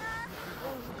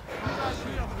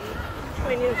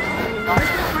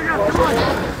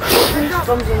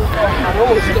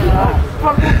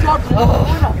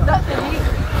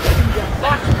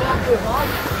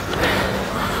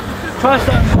 Trust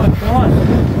that, boy. Come on.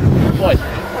 Boys.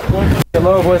 Get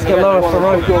lower, boys. Get lower.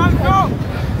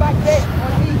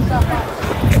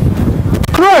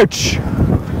 Crouch.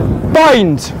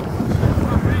 Bind.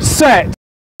 Set.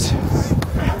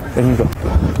 There you go.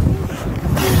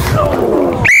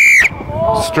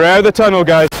 Straight out of the tunnel,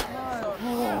 guys.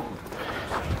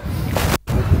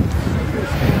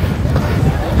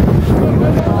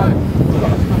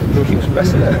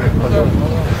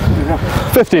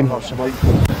 $15.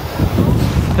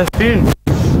 15.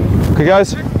 Okay,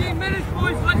 guys.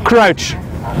 Crouch.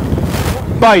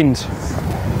 Bind.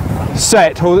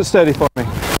 Set. Hold it steady for me.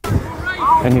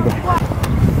 There you go.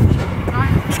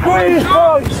 Squeeze,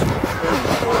 boys.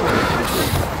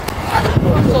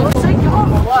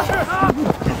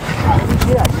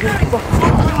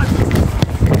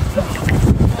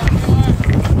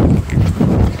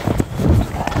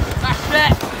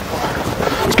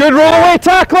 It's good, roll away,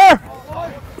 tackler!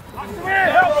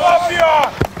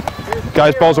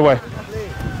 Guys, balls away.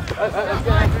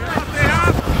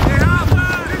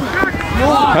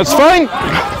 That's fine.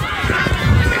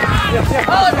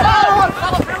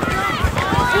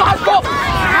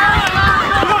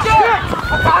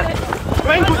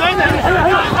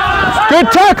 Good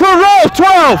tackler, roll,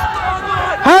 12.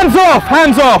 Hands off,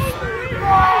 hands off.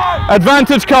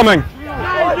 Advantage coming.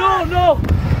 No.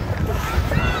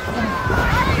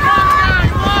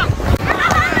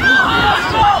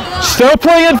 Still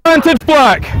playing advantage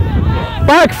black.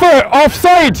 Back foot,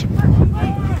 offside.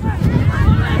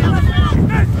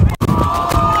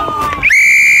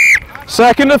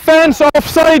 Second offence,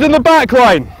 offside in the back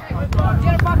line.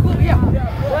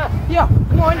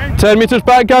 10 metres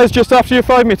back, guys, just after your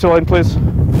 5 metre line, please.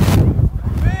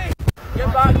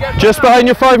 Just behind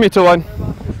your 5 metre line.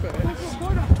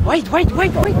 Wait.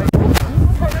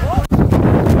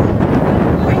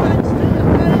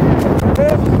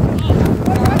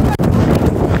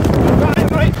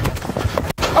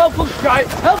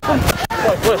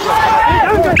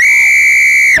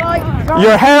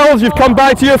 You're held, you've come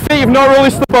back to your feet, you've not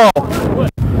released the ball.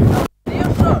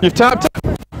 You've tapped it.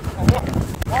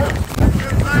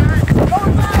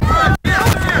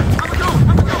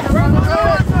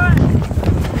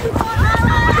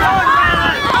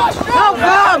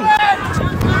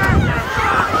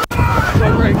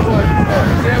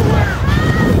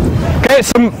 Okay,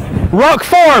 some rock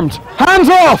formed. Hands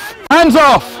off! Hands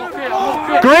off!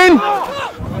 Green!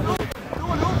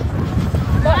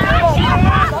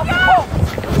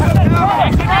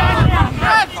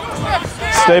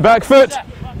 Stay back foot.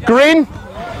 Green.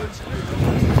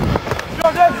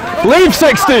 Leave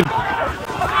 16.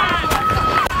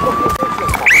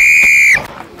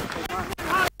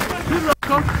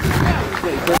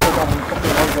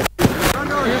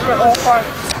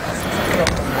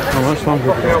 How much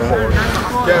longer?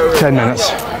 10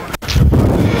 minutes.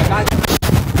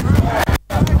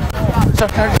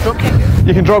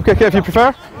 You can drop kick it if you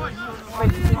prefer.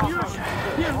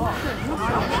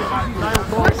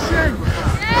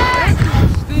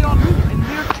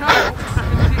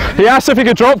 He asked if he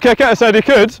could drop kick it, I said he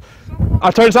could.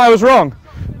 It turns out I was wrong.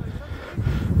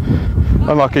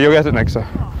 Unlucky, you'll get it next time.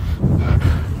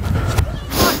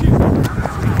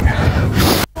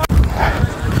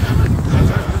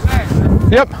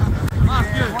 Yep.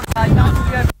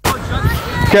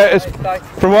 Okay,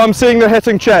 from what I'm seeing they're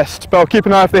hitting chest, but I'll keep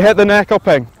an eye. If they hit the neck, I'll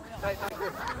ping.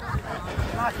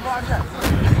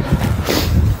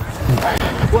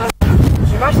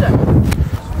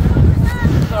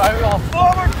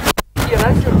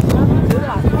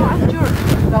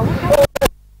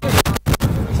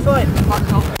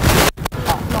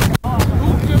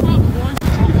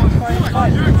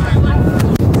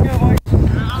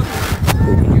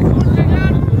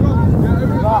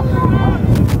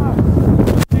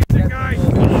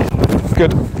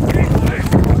 Good.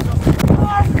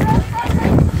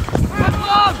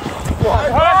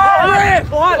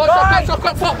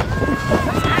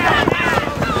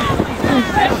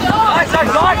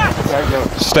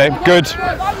 Stay. Good.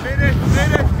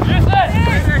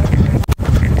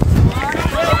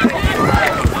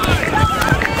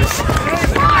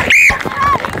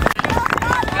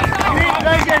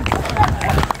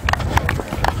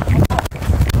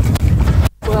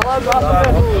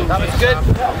 That was good.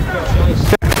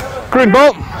 Green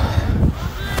ball.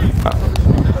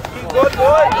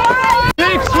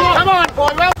 Come on, boy.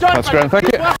 Well done. That's great, thank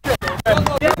you.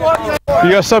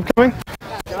 You got a sub coming?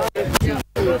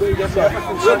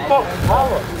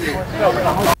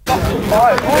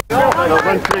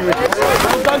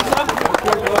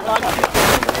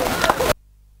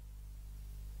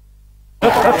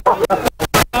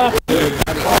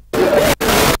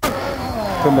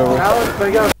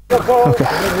 Okay.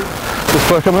 This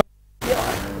player coming up?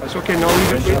 It's okay, no,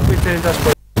 leave it. Wait till this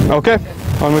play. Okay,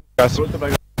 on with you guys.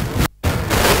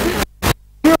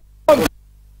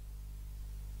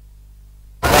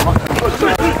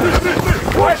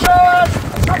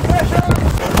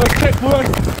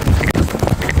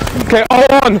 Okay, all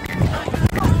on.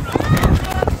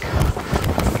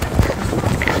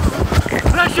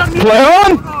 Play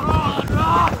on.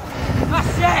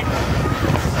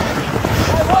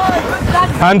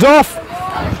 Hands off.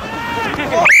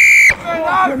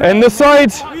 In the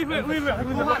side.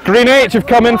 Green 8, you've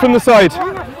come in from the side.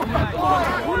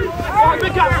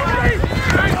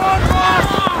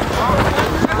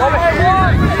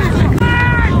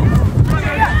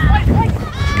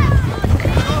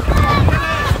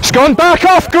 It's gone back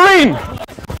off green.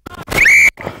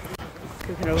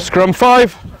 Scrum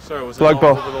 5. Sorry, was Black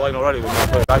ball. over the line already?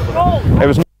 It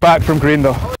was back from green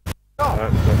though.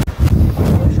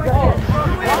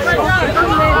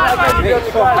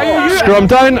 Scrum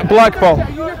down, black ball.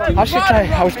 I should try.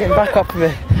 I was getting back up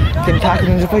with getting tackled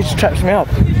and the place just trips me up.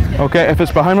 Okay, if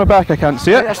it's behind my back, I can't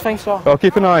see it. That's fine, so. I'll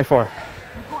keep an eye for it.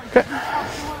 Okay.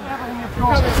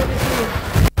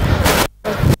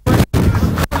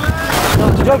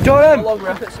 Good job, Jordan.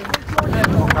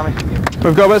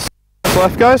 We've got a bit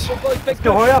left, guys. Let's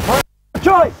go, hurry up, hurry up.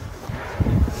 Charlie!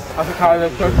 I can carry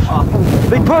that push.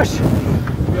 Big push!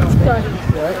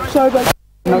 Sorry, bud.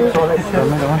 No,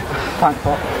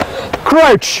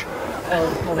 Crouch.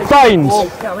 Bind.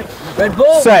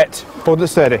 Set. Hold it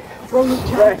steady.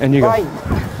 And you go.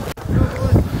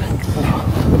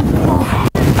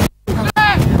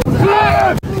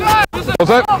 Hold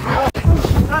it.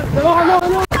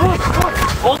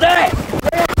 Hold it!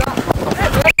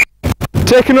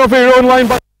 Taking over your own line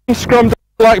by scrum down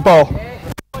black ball.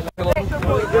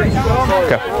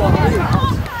 Okay.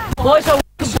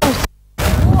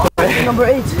 Number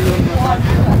 8.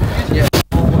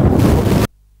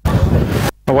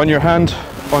 I want your hand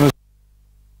on his...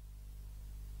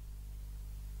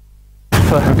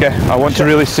 Okay, I want to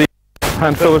really see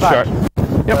hand full of shirt.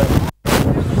 Yep.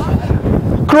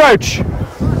 Crouch.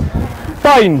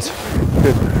 Bind.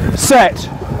 Good. Set.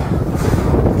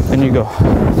 And you go.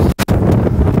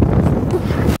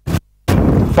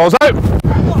 Balls out.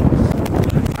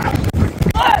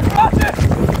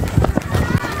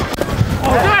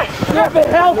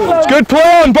 It's good play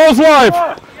on, balls live.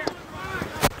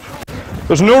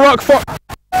 There's no rock for.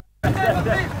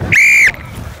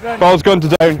 Ball's gone to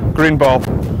down, green ball.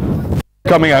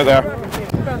 Coming out there.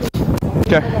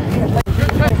 Okay.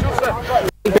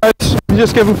 Guys, you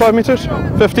just give him 5 meters.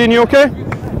 15, you okay?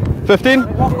 15?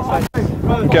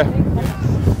 Okay.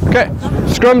 Okay.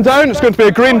 Scrum down, it's going to be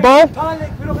a green ball.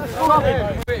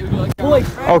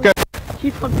 Okay.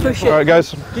 Keep on pushing. Alright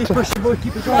guys. Keep pushing, boy,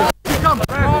 keep it going.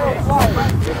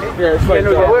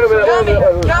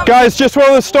 Guys, just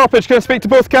while the stoppage, can I speak to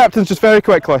both captains just very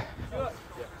quickly?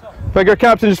 Biggar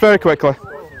captain, just very quickly.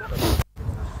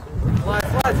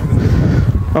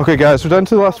 Okay guys, we're down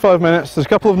to the last 5 minutes. There's a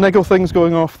couple of niggle things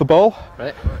going off the ball.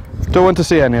 Right. Don't want to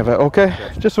see any of it, okay?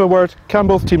 Just a word, can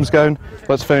both teams down.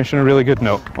 Let's finish on a really good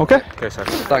note, okay? Okay, sir.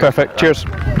 Perfect, cheers.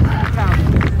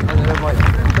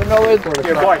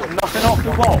 Nothing off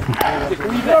the ball.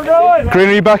 Green,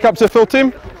 are you back up to full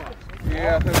team?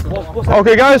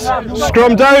 Okay guys,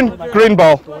 scrum down, green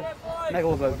ball.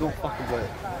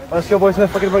 Let's go, boys,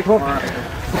 let's fucking break home.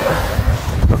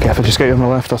 Okay, if I just get you on the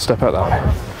left, I'll step out that way.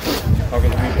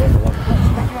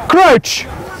 Crouch!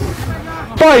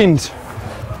 Bind!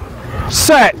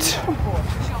 Set!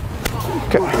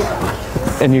 Okay,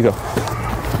 in you go.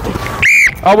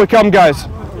 Out we come, guys.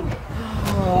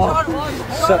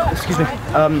 So, excuse me.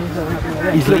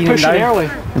 He's leaning down. Early.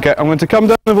 Okay, I'm going to come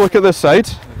down and look at this side.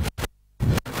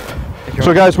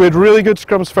 So guys, we had really good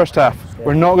scrums first half.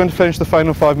 We're not going to finish the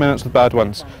final 5 minutes with bad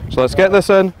ones. So let's get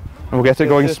this in and we'll get it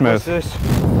going smooth.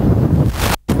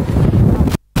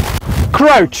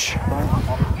 Crouch.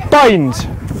 Bind.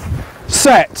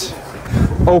 Set.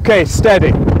 Okay,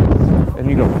 steady. And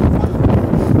you go.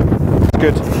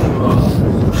 Good.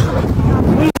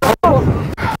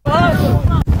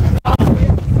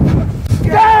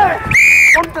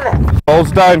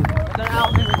 Balls down.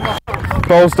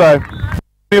 Balls down.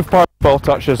 If ball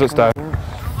touches, it's down.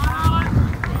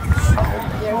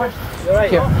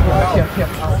 Here.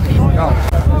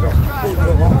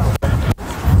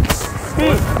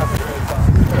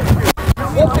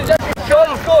 What position?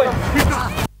 Shot is going.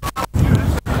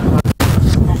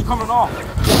 It's coming off.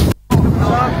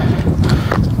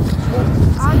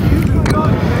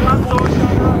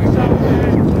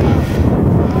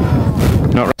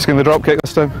 Not risking the drop kick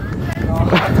this time.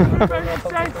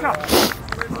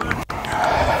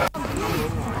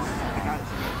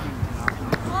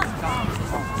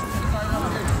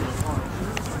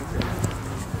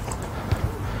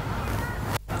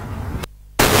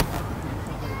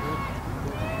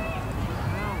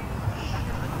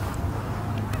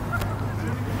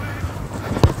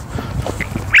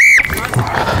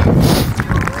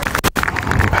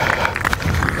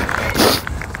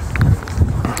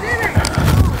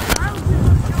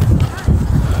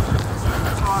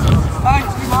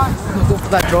 Go for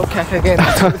that drop kick again.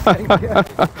 This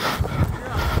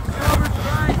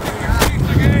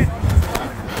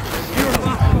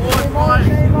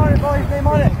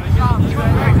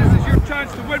is your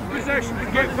chance to win possession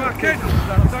and get back in.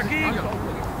 Cockayne.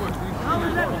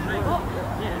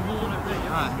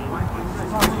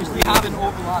 We haven't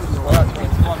overlapped.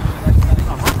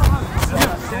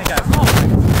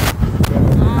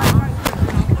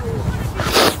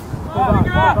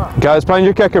 Guys, find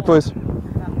your kicker, please.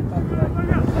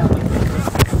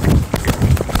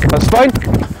 That's fine.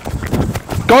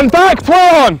 Gone back, play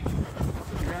on!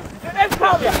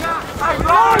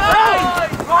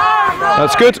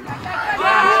 That's good.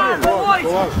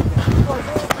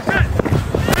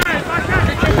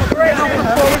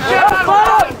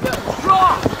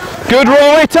 Good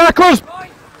rolling tacklers.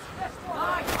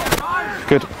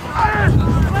 Good.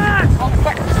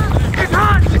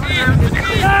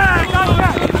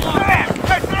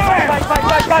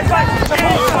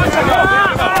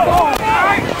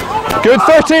 Good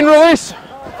 13 release.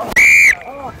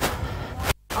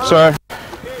 Sorry.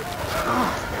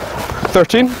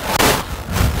 13.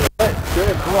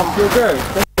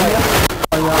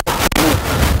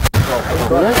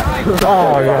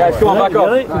 Oh yeah. Guys, come on, back up. I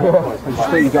just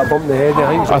think you got bumped in the head.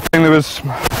 I think there was,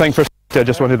 I think for I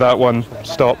just wanted that one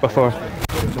stop before.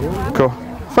 Cool.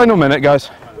 Final minute, guys.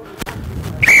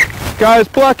 Guys,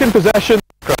 black in possession.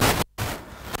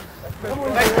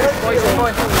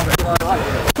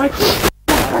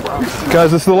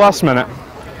 Guys, this is the last minute.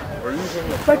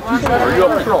 I'll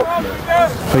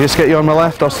just get you on my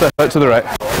left, I'll step out to the right.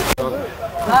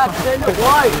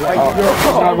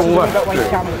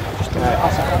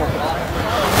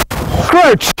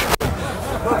 Crouch!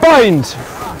 Bind!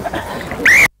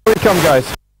 Here we come,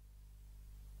 guys.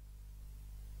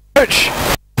 Crouch!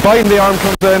 Bind, the arm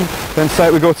comes in, then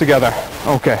set we go together.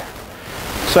 Okay.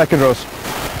 Second rows.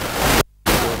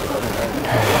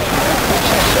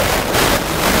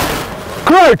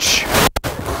 Crouch!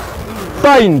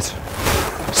 Bind!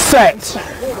 Set!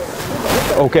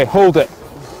 Okay, hold it.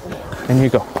 And you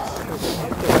go.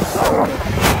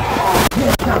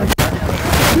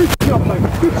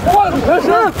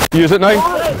 Use it now.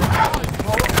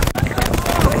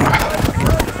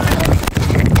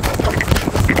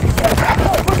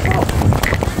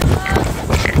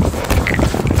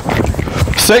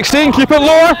 $16, keep it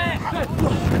lower.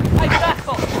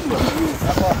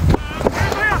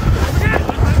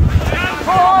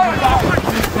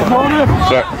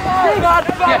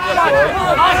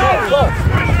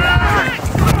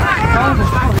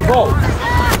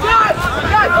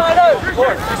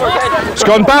 It's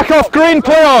gone back off green,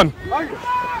 play on.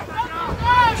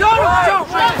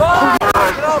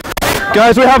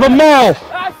 Guys, we have a maul.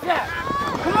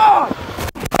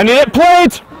 I need it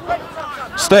played.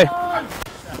 Stay.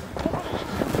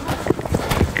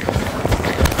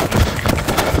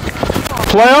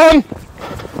 Play on.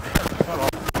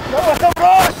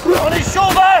 On his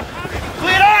shoulder.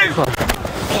 Clear out.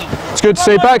 It's good.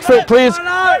 Stay back foot, please.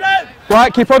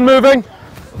 Black, keep on moving.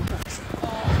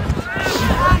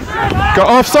 Got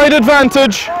offside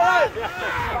advantage.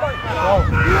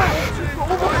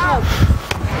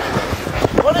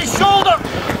 On his shoulder.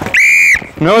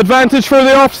 No advantage for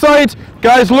the offside.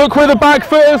 Guys, look where the back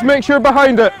foot is. Make sure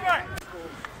behind it.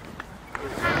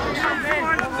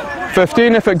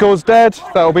 15, if it goes dead,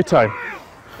 that'll be time.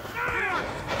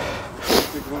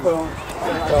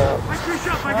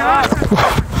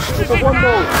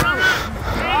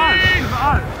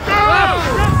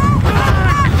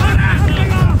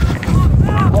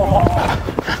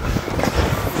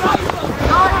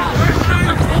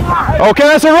 Okay,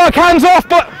 that's a ruck, hands off,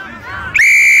 but...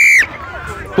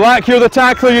 Black, you're the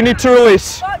tackler, you need to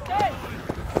release.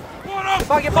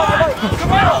 Back it, back it,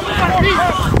 back it.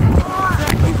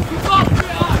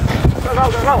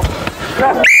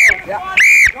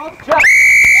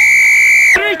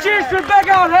 Three cheers for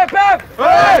Biggar, hip hip!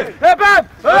 Hey! Hip hip!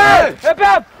 Hey! Hip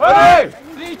hip! Hey!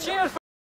 3 cheers for